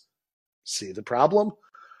actors. See the problem?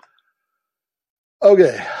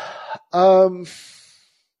 Okay.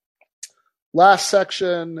 Last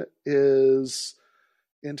section is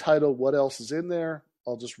entitled What Else is in There?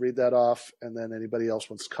 I'll just read that off, and then anybody else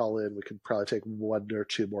wants to call in, we can probably take one or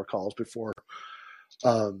two more calls before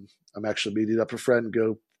I'm actually meeting up a friend,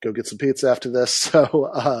 go get some pizza after this.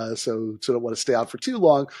 So don't want to stay on for too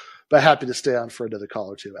long, but happy to stay on for another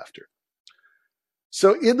call or two after.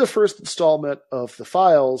 So in the first installment of the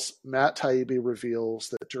files, Matt Taibbi reveals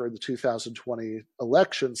that during the 2020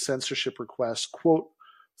 election, censorship requests, quote,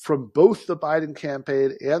 from both the Biden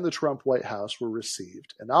campaign and the Trump White House were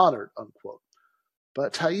received and honored, unquote.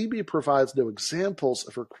 But Taibbi provides no examples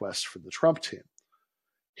of requests from the Trump team.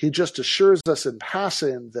 He just assures us in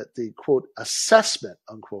passing that the, quote, assessment,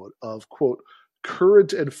 unquote, of, quote,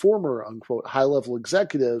 current and former, unquote, high-level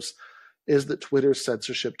executives is that Twitter's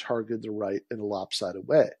censorship targeted the right in a lopsided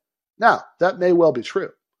way. Now, that may well be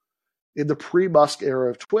true. In the pre-Musk era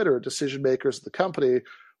of Twitter, decision makers at the company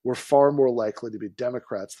were far more likely to be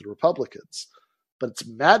Democrats than Republicans. But it's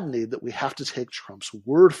maddening that we have to take Trump's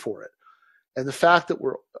word for it. And the fact that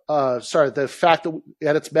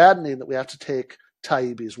it's maddening that we have to take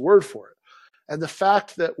Taibbi's word for it. And the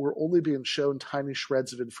fact that we're only being shown tiny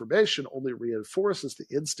shreds of information only reinforces the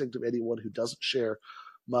instinct of anyone who doesn't share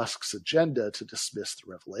Musk's agenda to dismiss the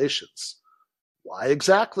revelations. Why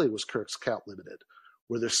exactly was Kirk's account limited?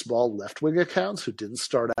 Were there small left-wing accounts who didn't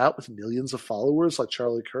start out with millions of followers like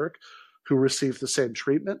Charlie Kirk who received the same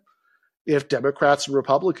treatment? If Democrats and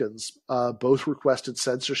Republicans both requested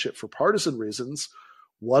censorship for partisan reasons,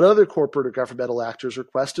 what other corporate or governmental actors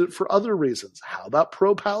requested it for other reasons? How about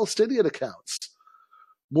pro-Palestinian accounts?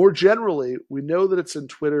 More generally, we know what's in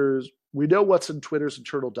Twitter's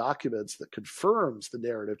internal documents that confirms the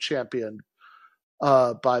narrative championed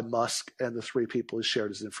by Musk and the three people he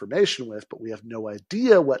shared his information with, but we have no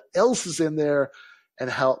idea what else is in there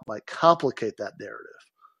and how it might complicate that narrative.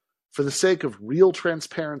 For the sake of real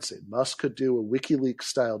transparency, Musk could do a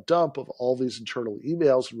WikiLeaks-style dump of all these internal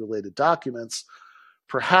emails and related documents,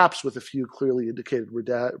 perhaps with a few clearly indicated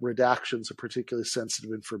redactions of particularly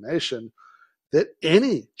sensitive information that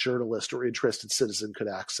any journalist or interested citizen could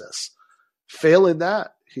access. Failing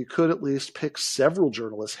that, he could at least pick several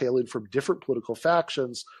journalists hailing from different political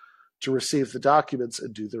factions to receive the documents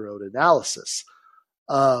and do their own analysis.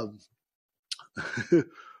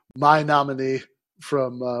 My nominee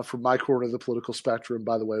from my corner of the political spectrum,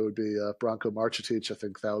 by the way, would be Branko Marcetic. I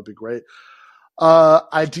think that would be great.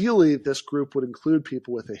 Ideally, this group would include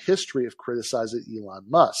people with a history of criticizing Elon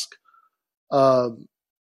Musk. A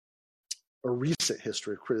recent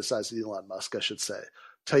history of criticizing Elon Musk, I should say.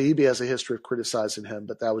 Taibbi has a history of criticizing him,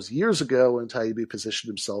 but that was years ago when Taibbi positioned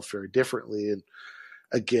himself very differently. And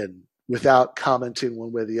again, without commenting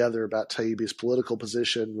one way or the other about Taibbi's political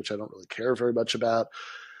position, which I don't really care very much about,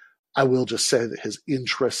 I will just say that his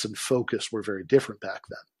interests and focus were very different back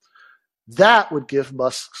then. That would give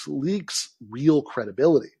Musk's leaks real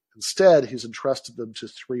credibility. Instead, he's entrusted them to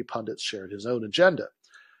three pundits sharing his own agenda.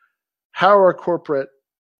 How our corporate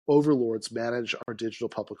overlords manage our digital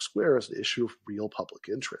public square is an issue of real public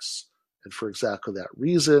interests. And for exactly that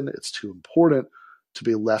reason, it's too important to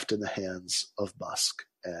be left in the hands of Musk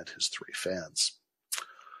and his three fans.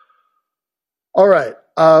 All right.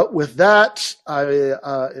 With that, I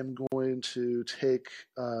am going to take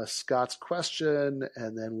Scott's question,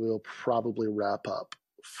 and then we'll probably wrap up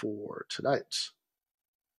for tonight.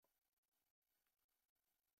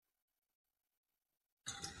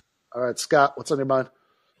 All right, Scott, what's on your mind?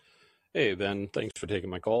 Hey, Ben, thanks for taking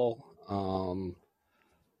my call.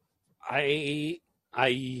 I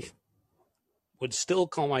would still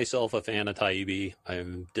call myself a fan of Taibbi.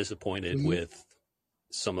 I'm disappointed with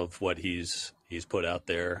some of what he's put out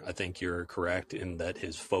there. I think you're correct in that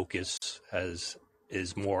his focus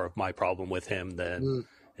is more of my problem with him than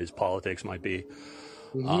his politics might be.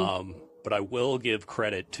 But I will give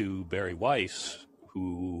credit to Barry Weiss,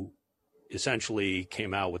 who essentially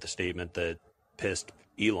came out with a statement that pissed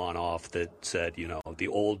Elon off, that said, the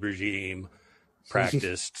old regime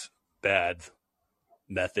practiced bad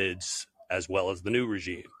methods as well as the new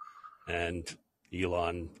regime. And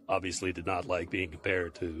Elon obviously did not like being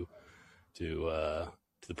compared to the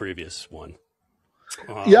previous one.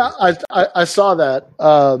 Yeah, I saw that.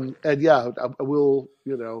 And yeah, I will,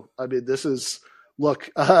 this is, look,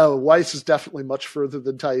 Weiss is definitely much further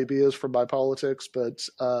than Taibbi is from my politics, but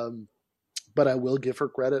I will give her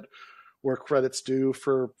credit where credit's due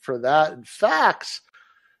for that. In fact,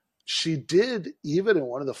 she did, even in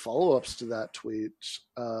one of the follow-ups to that tweet,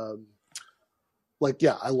 I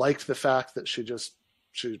liked the fact that she was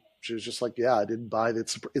just like, yeah, I didn't buy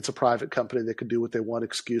it. It's a private company. They can do what they want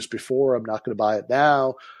excuse before. I'm not going to buy it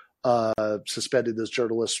now. Suspending those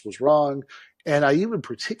journalists was wrong. And I even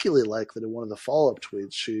particularly like that in one of the follow-up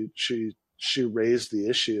tweets, she raised the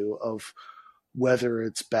issue of whether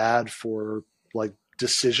it's bad for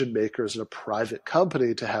decision makers in a private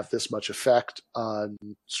company to have this much effect on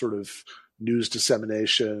sort of news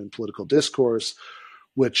dissemination and political discourse,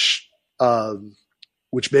 which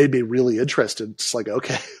made me really interested. It's like,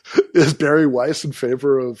 okay, is Barry Weiss in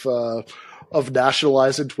favor of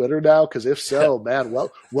nationalizing Twitter now? Because if so, man,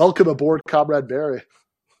 welcome aboard, Comrade Barry.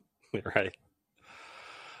 Right.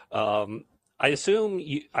 I assume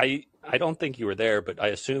I don't think you were there, but I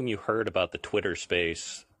assume you heard about the Twitter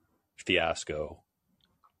Space fiasco.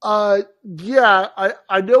 Yeah,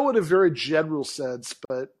 I know in a very general sense,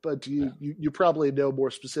 but you probably know more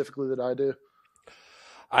specifically than I do.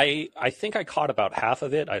 I think I caught about half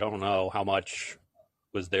of it. I don't know how much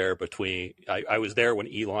was there between. I was there when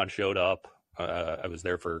Elon showed up. I was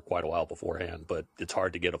there for quite a while beforehand, but it's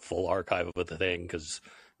hard to get a full archive of the thing because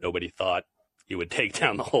nobody thought you would take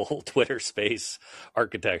down the whole Twitter Space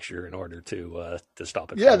architecture in order to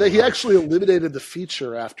stop it. Yeah, he actually eliminated the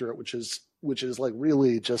feature after it, which is like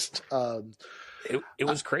really just. It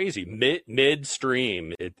was crazy.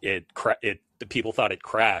 Midstream, the people thought it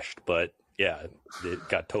crashed, but yeah, it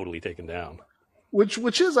got totally taken down. Which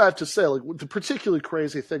is, I have to say, like the particularly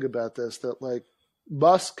crazy thing about this, that like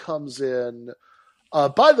Musk comes in.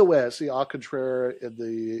 By the way, I see Au Contraire in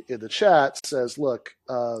the chat says, look,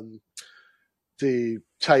 the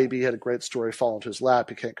Taibbi had a great story fall into his lap.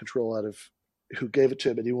 He can't control out of who gave it to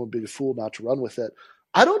him, and he won't be a fool not to run with it.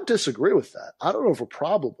 I don't disagree with that. I don't have a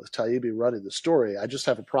problem with Taibbi running the story. I just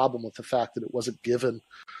have a problem with the fact that it wasn't given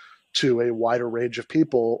to a wider range of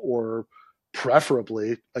people, or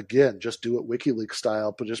preferably, again, just do it WikiLeaks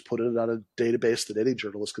style, but just put it on a database that any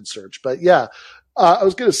journalist can search. But yeah, I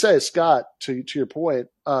was going to say, Scott, to your point,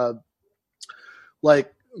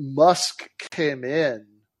 like Musk came in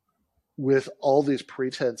with all these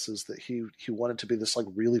pretenses that he wanted to be this like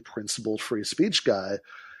really principled free speech guy.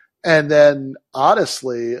 And then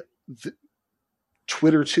honestly,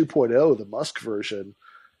 Twitter 2.0, the Musk version,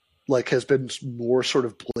 like has been more sort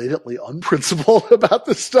of blatantly unprincipled about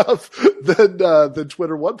this stuff than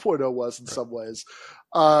Twitter 1.0 was in some ways.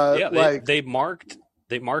 They marked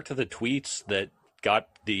the tweets that got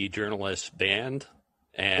the journalists banned,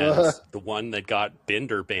 and the one that got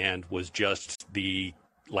Binder banned was just the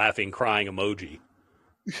laughing, crying emoji.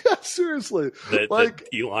 Yeah, seriously. That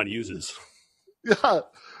Elon uses. Yeah,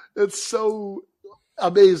 it's so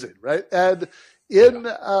amazing, right? And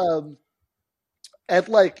and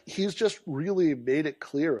like he's just really made it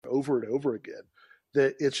clear over and over again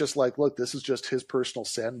that it's just like, look, this is just his personal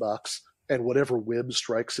sandbox, and whatever whim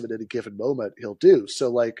strikes him at any given moment, he'll do. So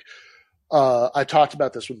like, I talked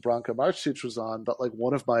about this when Branko Marcic was on, but like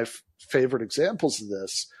one of my favorite examples of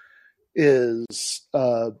this is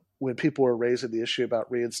when people were raising the issue about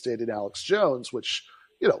reinstating Alex Jones, which,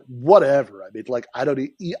 you know, whatever. I mean, like,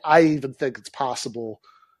 I even think it's possible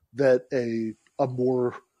that a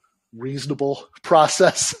more reasonable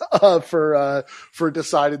process for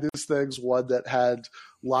deciding these things, one that had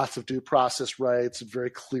lots of due process rights and very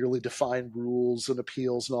clearly defined rules and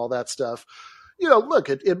appeals and all that stuff. You know, look,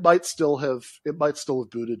 it might still have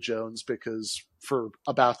booted Jones because for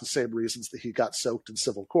about the same reasons that he got soaked in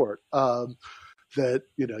civil court. That,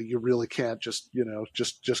 you know, you really can't just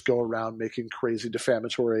go around making crazy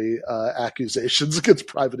defamatory accusations against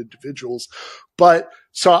private individuals. But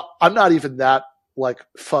so I'm not even that like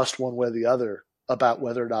fussed one way or the other about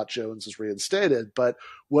whether or not Jones is reinstated. But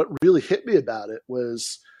what really hit me about it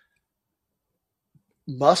was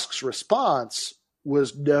Musk's response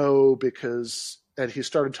was no, because, and he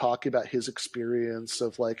started talking about his experience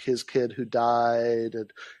of like his kid who died,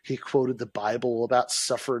 and he quoted the Bible about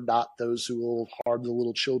suffer not those who will harm the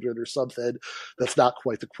little children or something. That's not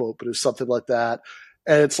quite the quote, but it was something like that.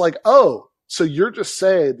 And it's like, oh, so you're just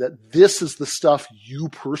saying that this is the stuff you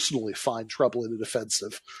personally find troubling and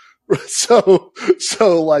offensive. So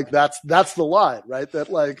like that's the line, right?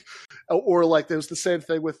 That like, or like there's the same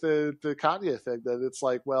thing with the Kanye thing, that it's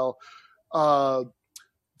like, well,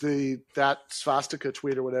 that swastika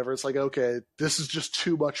tweet or whatever, it's like, okay, this is just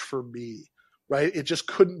too much for me, right? It just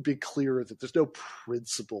couldn't be clearer that there's no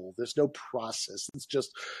principle, there's no process.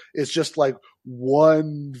 It's just like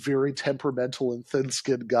one very temperamental and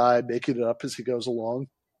thin-skinned guy making it up as he goes along.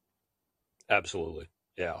 Absolutely,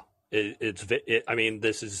 yeah. It's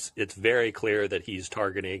very clear that he's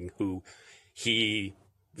targeting who he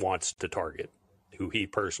wants to target, who he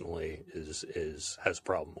personally has a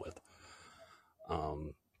problem with.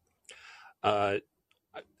 I'll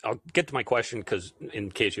get to my question because in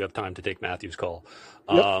case you have time to take Matthew's call.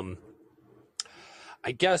 Yep.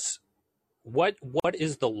 I guess what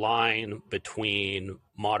is the line between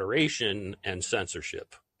moderation and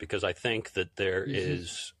censorship? Because I think that there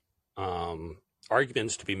is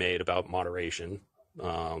arguments to be made about moderation,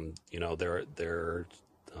 They're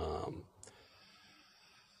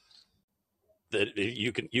that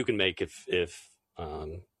you can make if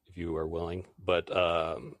you are willing, but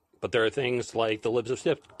there are things like the Libs of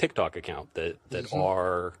TikTok account that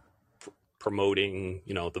are promoting,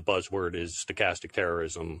 the buzzword is stochastic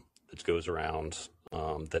terrorism that goes around,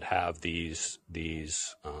 that have these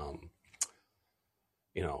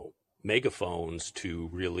megaphones to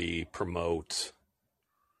really promote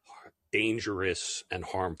dangerous and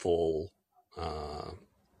harmful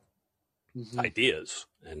ideas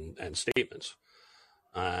and statements.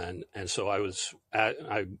 And so I was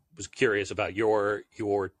curious about your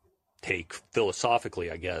take philosophically,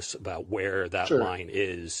 I guess, about where that line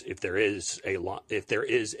is, if there is a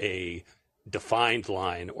defined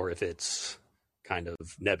line, or if it's kind of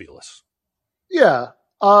nebulous. Yeah.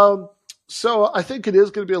 So I think it is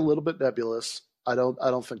going to be a little bit nebulous. I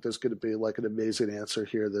don't think there's going to be like an amazing answer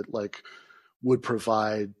here that like would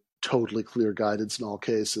provide totally clear guidance in all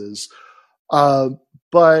cases.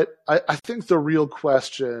 But I think the real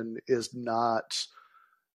question is not,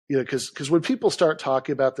 because when people start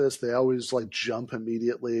talking about this, they always like jump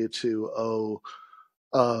immediately to,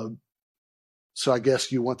 so I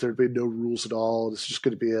guess you want there to be no rules at all. It's just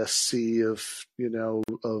going to be a sea of,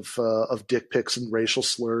 of dick pics and racial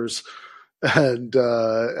slurs, and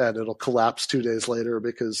it'll collapse 2 days later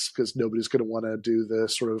because nobody's going to want to do the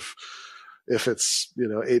sort of, if it's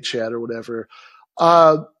 8chan or whatever.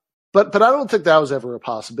 But I don't think that was ever a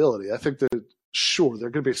possibility. I think that sure there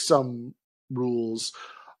are going to be some rules,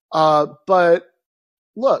 but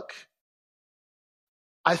look,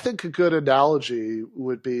 I think a good analogy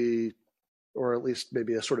would be, or at least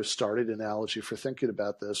maybe a sort of starting analogy for thinking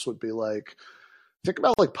about this would be like, think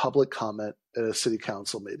about like public comment at a city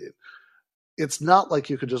council meeting. It's not like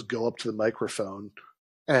you could just go up to the microphone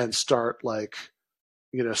and start like,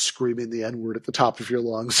 screaming the N-word at the top of your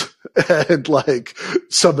lungs, and like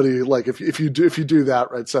somebody, like if you do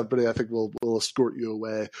that, right, somebody I think will escort you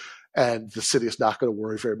away, and the city is not going to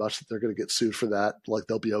worry very much that they're going to get sued for that. Like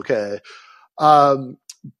they'll be okay.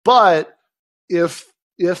 But if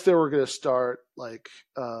they were going to start like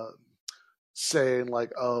saying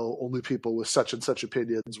like, oh, only people with such and such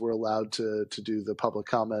opinions were allowed to do the public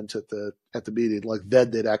comment at the meeting, like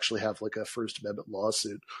then they'd actually have like a First Amendment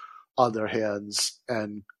lawsuit on their hands,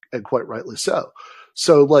 and quite rightly so.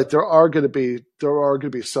 So like there are going to be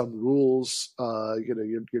some rules.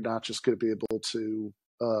 You're not just going to be able to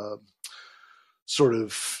sort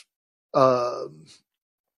of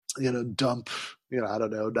dump I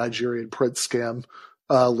don't know, Nigerian prince scam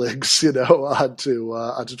links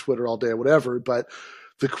onto Twitter all day, whatever. But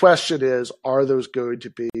the question is, are those going to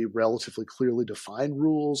be relatively clearly defined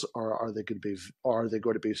rules, or are they going to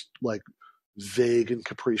be like vague and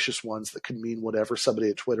capricious ones that can mean whatever somebody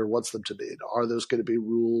at Twitter wants them to mean? Are those going to be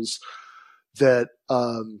rules that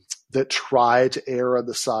try to err on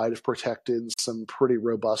the side of protecting some pretty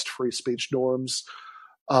robust free speech norms,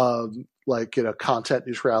 like content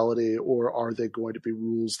neutrality, or are they going to be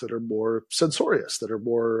rules that are more censorious, that are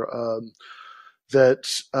more that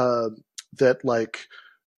like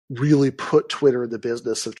really put Twitter in the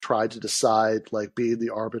business of trying to decide, like being the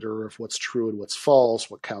arbiter of what's true and what's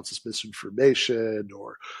false, what counts as misinformation,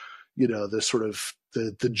 or the sort of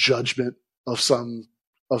the judgment of some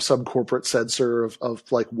corporate censor of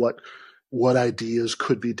like what ideas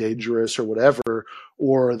could be dangerous or whatever,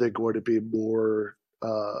 or are they going to be more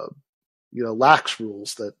lax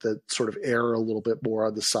rules that sort of err a little bit more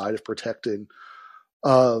on the side of protecting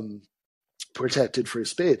protected free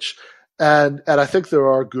speech? And I think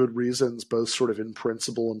there are good reasons, both sort of in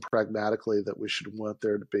principle and pragmatically, that we should want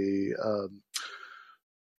there to be,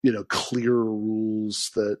 clear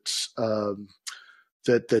rules that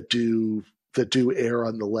do err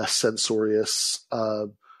on the less censorious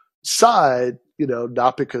side.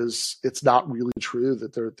 Not because it's not really true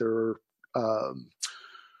that there are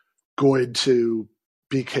going to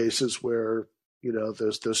be cases where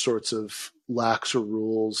there's those sorts of laxer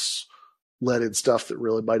rules let in stuff that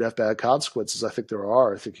really might have bad consequences. I think there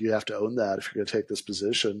are. I think you have to own that if you're going to take this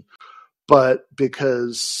position. But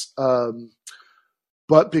because we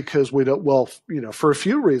don't, for a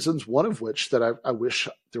few reasons, one of which that I wish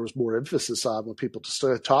there was more emphasis on when people just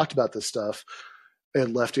talked about this stuff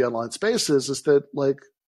in lefty online spaces, is that, like,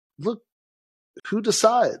 look, who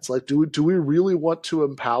decides? Like, do we really want to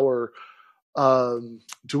empower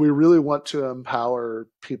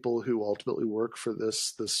people who ultimately work for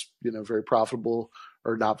this very profitable,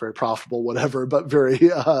 or not very profitable, whatever, but very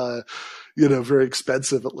very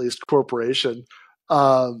expensive, at least, corporation,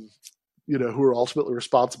 who are ultimately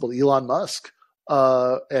responsible to Elon Musk,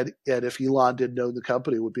 and if Elon didn't own the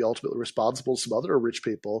company, would be ultimately responsible to some other rich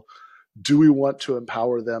people. Do we want to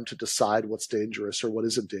empower them to decide what's dangerous or what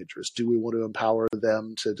isn't dangerous? Do we want to empower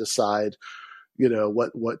them to decide,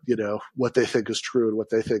 what they think is true and what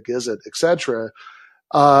they think isn't, et cetera?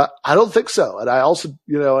 I don't think so. And I also,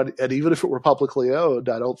 and even if it were publicly owned,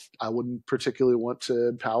 I wouldn't particularly want to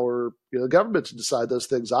empower, the government to decide those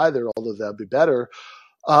things either, although that'd be better.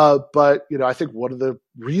 But I think one of the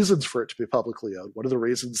reasons for it to be publicly owned, one of the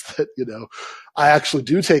reasons that, I actually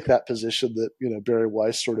do take that position that, Barry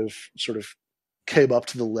Weiss sort of came up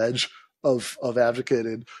to the ledge of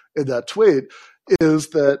advocating in that tweet, is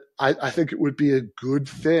that I think it would be a good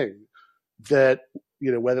thing that,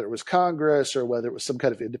 whether it was Congress or whether it was some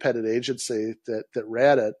kind of independent agency that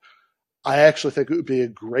ran it, I actually think it would be a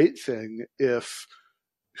great thing if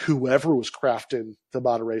whoever was crafting the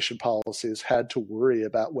moderation policies had to worry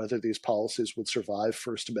about whether these policies would survive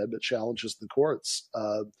First Amendment challenges in the courts.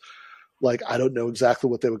 I don't know exactly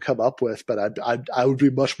what they would come up with, but I would be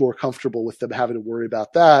much more comfortable with them having to worry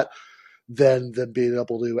about that than them being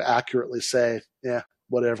able to accurately say, yeah,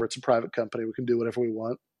 whatever, it's a private company, we can do whatever we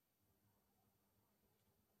want.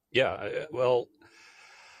 Yeah, well,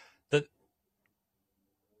 I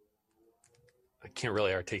can't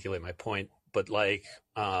really articulate my point, but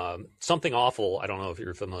something awful, I don't know if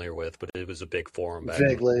you're familiar with, but it was a big forum back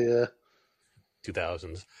Vaguely, in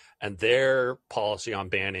 2000s, and their policy on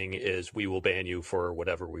banning is we will ban you for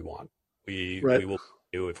whatever we want. We will ban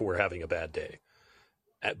you if we're having a bad day.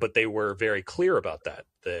 But they were very clear about that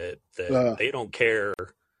they don't care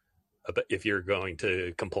about if you're going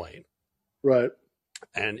to complain. Right.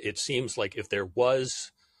 And it seems like if there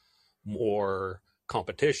was more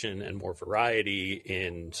competition and more variety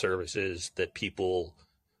in services, that people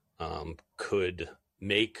could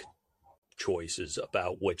make choices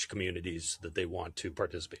about which communities that they want to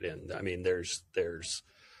participate in. I mean, there's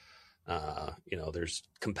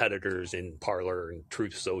competitors in Parler and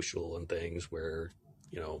Truth Social and things where,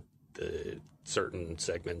 the certain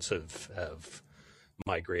segments have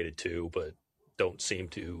migrated to, but don't seem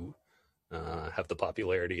to have the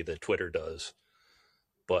popularity that Twitter does.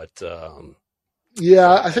 But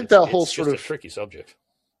I think that whole sort of a tricky subject.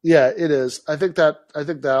 Yeah, it is. I think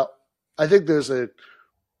there's a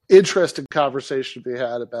interesting conversation to be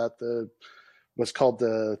had about what's called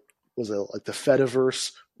the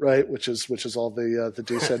Fediverse, right? Which is all the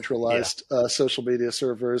decentralized social media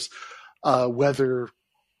servers. Whether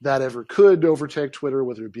that ever could overtake Twitter,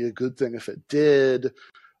 whether it'd be a good thing if it did,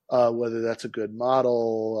 whether that's a good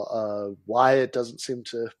model, why it doesn't seem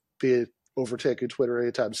to be overtaking Twitter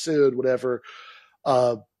anytime soon, whatever.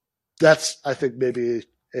 That's, I think, maybe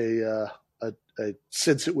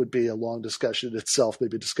since it would be a long discussion itself,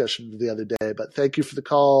 maybe a discussion the other day. But thank you for the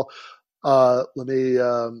call.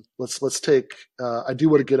 Let's take. I do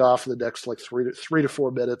want to get off in the next 3 to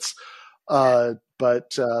 4 minutes.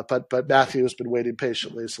 But Matthew has been waiting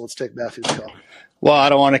patiently, so let's take Matthew's call. Well, I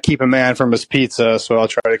don't want to keep a man from his pizza, so I'll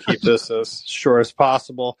try to keep this as short as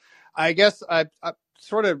possible. I guess I'm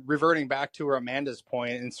sort of reverting back to Amanda's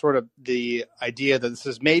point and sort of the idea that this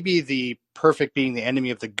is maybe the perfect being the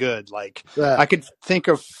enemy of the good. I could think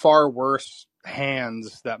of far worse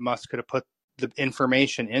hands that Musk could have put the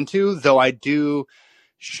information into, though I do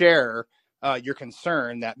share your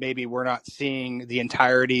concern that maybe we're not seeing the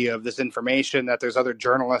entirety of this information, that there's other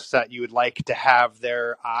journalists that you would like to have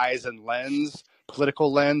their eyes and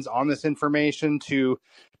political lens on this information to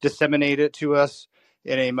disseminate it to us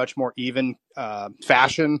in a much more even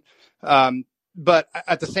fashion. But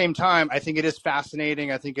at the same time, I think it is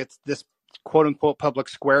fascinating. I think it's this quote unquote public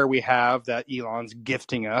square we have that Elon's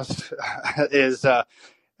gifting us is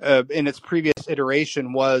in its previous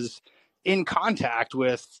iteration was in contact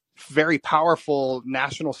with very powerful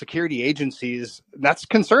national security agencies. That's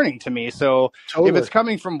concerning to me. So totally. If it's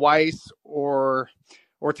coming from Weiss or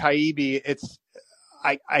Taibbi,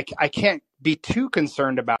 I can't be too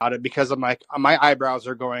concerned about it, because I'm like, my eyebrows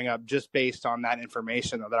are going up just based on that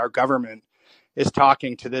information that our government is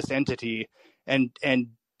talking to this entity and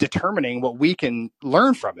determining what we can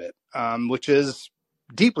learn from it, which is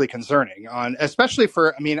deeply concerning. Especially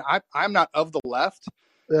for, I'm not of the left,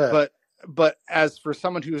 but as for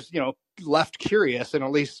someone who's left curious and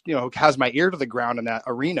at least has my ear to the ground in that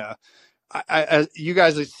arena, you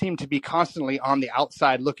guys seem to be constantly on the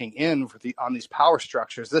outside looking in on these power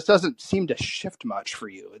structures. This doesn't seem to shift much for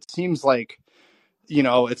you. It seems like you're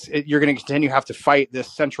going to continue to have to fight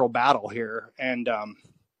this central battle here, and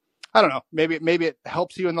I don't know. Maybe it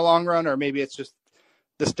helps you in the long run, or maybe it's just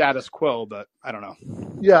the status quo. But I don't know.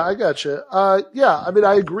 Yeah, I got you. I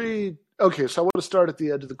agree. okay, so I want to start at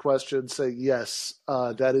the end of the question and say, yes,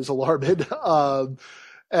 that is alarming.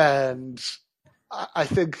 And I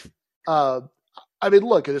think, I mean,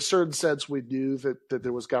 look, in a certain sense, we knew that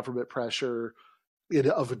there was government pressure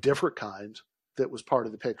of a different kind that was part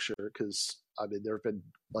of the picture, because, I mean, there have been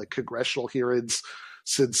like congressional hearings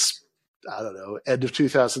since, I don't know, end of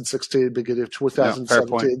 2016, beginning of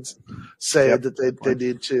 2017, saying that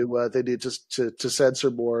they need to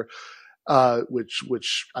censor more,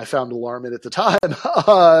 which I found alarming at the time.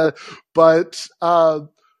 But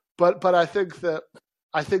I think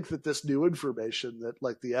that this new information that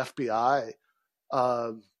like the FBI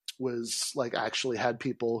was like actually had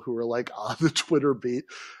people who were like on the Twitter beat,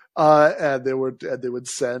 and they would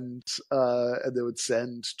send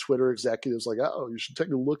Twitter executives like, oh, you should take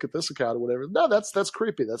a look at this account or whatever. No, that's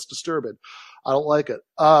creepy. That's disturbing. I don't like it.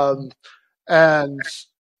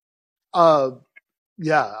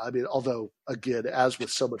 Yeah, I mean, although again, as with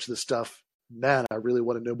so much of this stuff, man, I really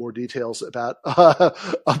want to know more details about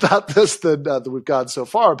this than we've gotten so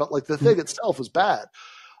far. But like the thing itself was bad,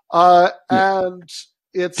 and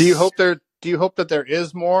it's. Do you hope that there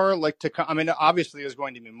is more like to come? I mean, obviously there's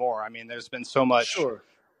going to be more. I mean, there's been so much. Sure.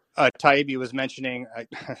 Taibbi was mentioning,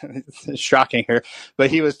 it's shocking here, but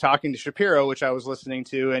he was talking to Shapiro, which I was listening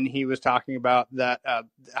to, and he was talking about that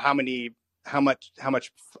how many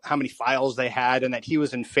files they had, and that he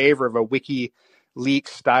was in favor of a WikiLeaks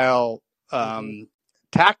style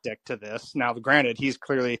tactic to this. Now, granted, he's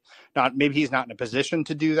clearly not. Maybe he's not in a position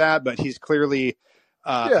to do that, but he's clearly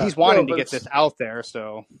he's wanting to get this out there.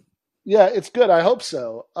 So yeah, it's good. I hope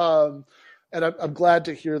so. And I'm glad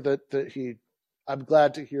to hear that he. I'm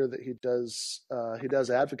glad to hear that he does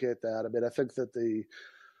advocate that. I mean, I think that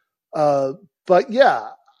but yeah,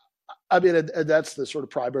 I mean, and that's the sort of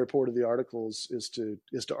primary point of the articles is to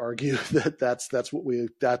argue that that's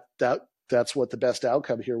what the best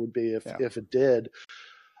outcome here would be if it did,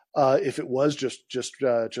 if it was just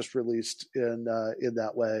released in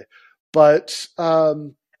that way. But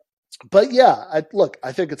yeah,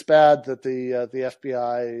 I think it's bad that the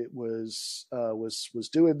FBI was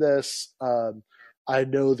doing this. I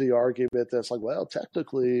know the argument that's like, well,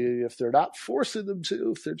 technically, if they're not forcing them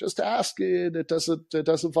to, if they're just asking, it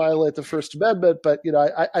doesn't violate the First Amendment. But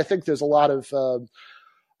I think there's a lot of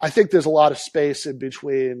space in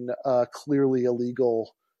between clearly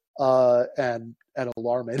illegal and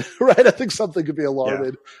alarming, right? I think something could be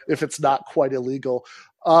alarming if it's not quite illegal,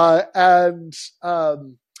 and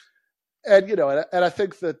I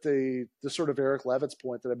think that the sort of Eric Levitt's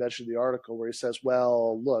point that I mentioned in the article, where he says,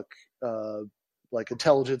 well, look, like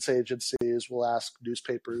intelligence agencies will ask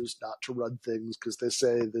newspapers not to run things because they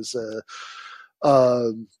say there's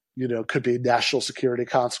could be national security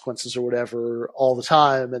consequences or whatever all the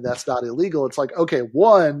time, and that's not illegal. It's like, okay,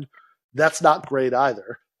 one, that's not great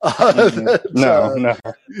either. No.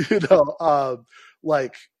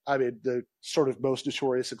 Like, I mean, the sort of most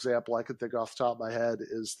notorious example I could think off the top of my head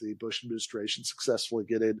is the Bush administration successfully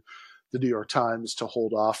getting the New York Times to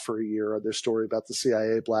hold off for a year on their story about the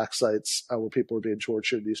CIA black sites where people were being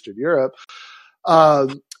tortured in Eastern Europe.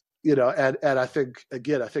 And I think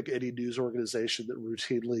any news organization that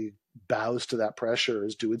routinely bows to that pressure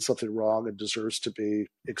is doing something wrong and deserves to be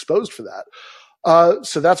exposed for that.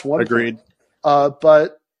 So that's one Agreed. point.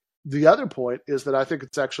 But the other point is that I think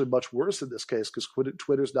it's actually much worse in this case because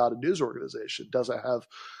Twitter's not a news organization.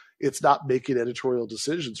 It's not making editorial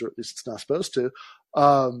decisions, or at least it's not supposed to.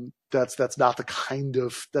 That's not the kind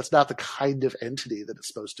of entity that it's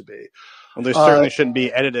supposed to be. Well, they certainly shouldn't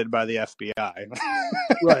be edited by the FBI.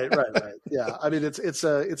 Right. Yeah, I mean, it's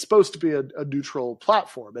supposed to be a neutral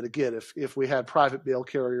platform. And again, if we had private mail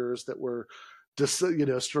carriers that were just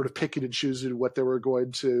sort of picking and choosing what they were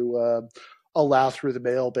going to allow through the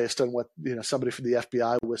mail based on what somebody from the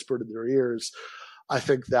FBI whispered in their ears, I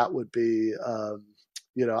think that would be. I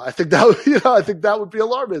think that would be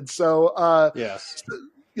alarming. So, yes.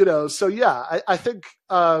 So yeah, I think,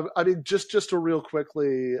 I mean, just to real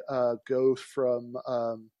quickly, go to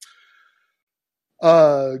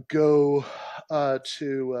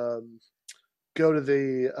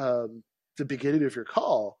the beginning of your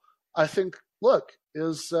call. I think, look,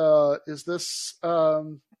 is this,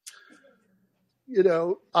 I'm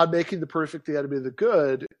making the perfect the enemy of the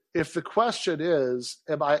good. If the question is,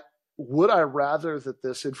 would I rather that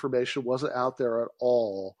this information wasn't out there at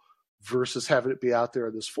all versus having it be out there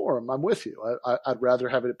in this forum? I'm with you. I'd rather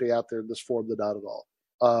have it be out there in this forum than not at all.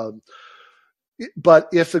 But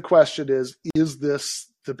if the question is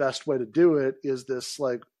this the best way to do it? Is this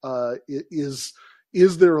like,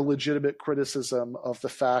 is there a legitimate criticism of the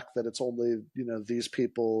fact that it's only, these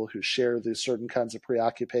people who share these certain kinds of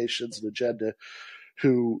preoccupations and agenda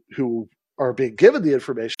who are being given the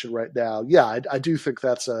information right now, yeah, I do think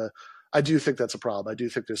that's a problem. I do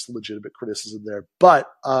think there's legitimate criticism there, but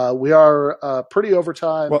we are pretty over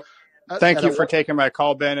time. Well, thank you for taking my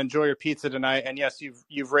call, Ben. Enjoy your pizza tonight. And yes,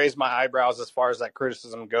 you've raised my eyebrows as far as that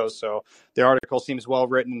criticism goes. So the article seems well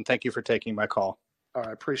written. Thank you for taking my call. All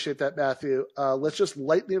right, appreciate that, Matthew. Let's just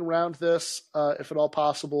lightning round this, if at all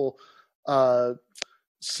possible.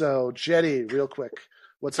 So, Jenny, real quick,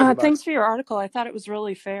 what's on your mind? Thanks for your article. I thought it was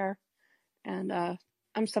really fair. And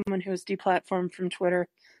I'm someone who was deplatformed from Twitter.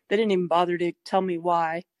 They didn't even bother to tell me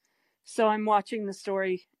why. So I'm watching the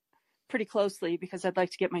story pretty closely because I'd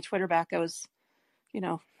like to get my Twitter back. I was,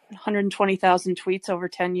 120,000 tweets over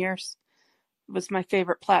 10 years. It was my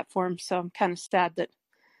favorite platform. So I'm kind of sad that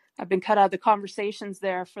I've been cut out of the conversations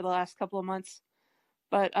there for the last couple of months.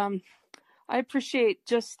 But I appreciate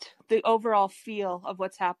just the overall feel of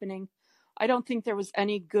what's happening. I don't think there was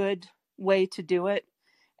any good way to do it.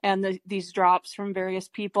 And these drops from various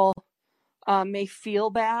people may feel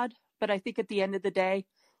bad, but I think at the end of the day,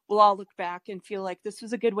 we'll all look back and feel like this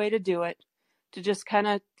was a good way to do it, to just kind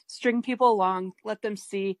of string people along, let them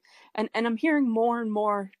see. And I'm hearing more and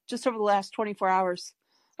more just over the last 24 hours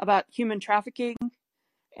about human trafficking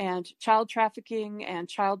and child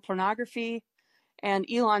pornography. And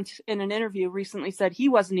Elon, in an interview recently, said he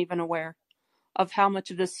wasn't even aware of how much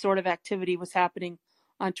of this sort of activity was happening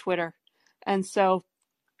on Twitter. And so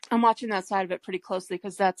I'm watching that side of it pretty closely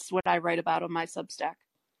because that's what I write about on my Substack.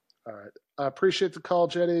 All right. I appreciate the call,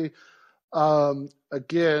 Jenny.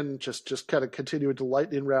 Again, just kind of continuing to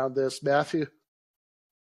lightning round this. Matthew?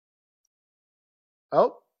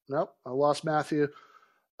 Oh, no, I lost Matthew.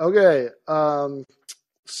 Okay.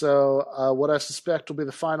 So what I suspect will be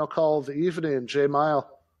the final call of the evening, Jay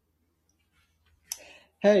Mile.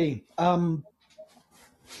 Hey, I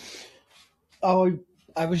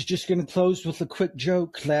was just going to close with a quick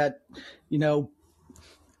joke that,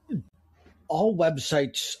 all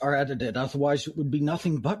websites are edited. Otherwise, it would be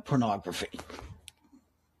nothing but pornography.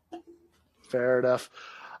 Fair enough.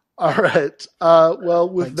 All right. Well,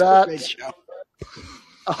 with that,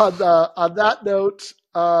 on that note,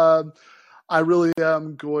 I really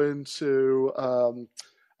am going to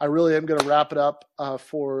wrap it up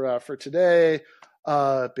for today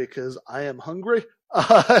because I am hungry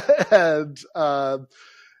and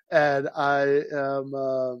I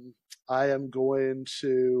am going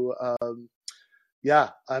to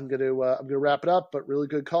I'm gonna wrap it up. But really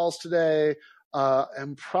good calls today.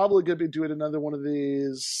 I'm probably going to be doing another one of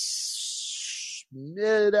these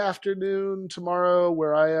mid-afternoon tomorrow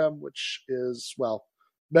where I am, which is,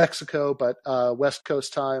 Mexico, but West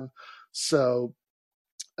Coast time. So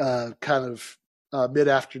kind of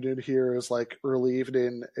mid-afternoon here is like early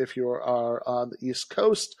evening if you are on the East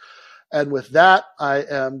Coast. And with that, I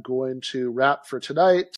am going to wrap for tonight.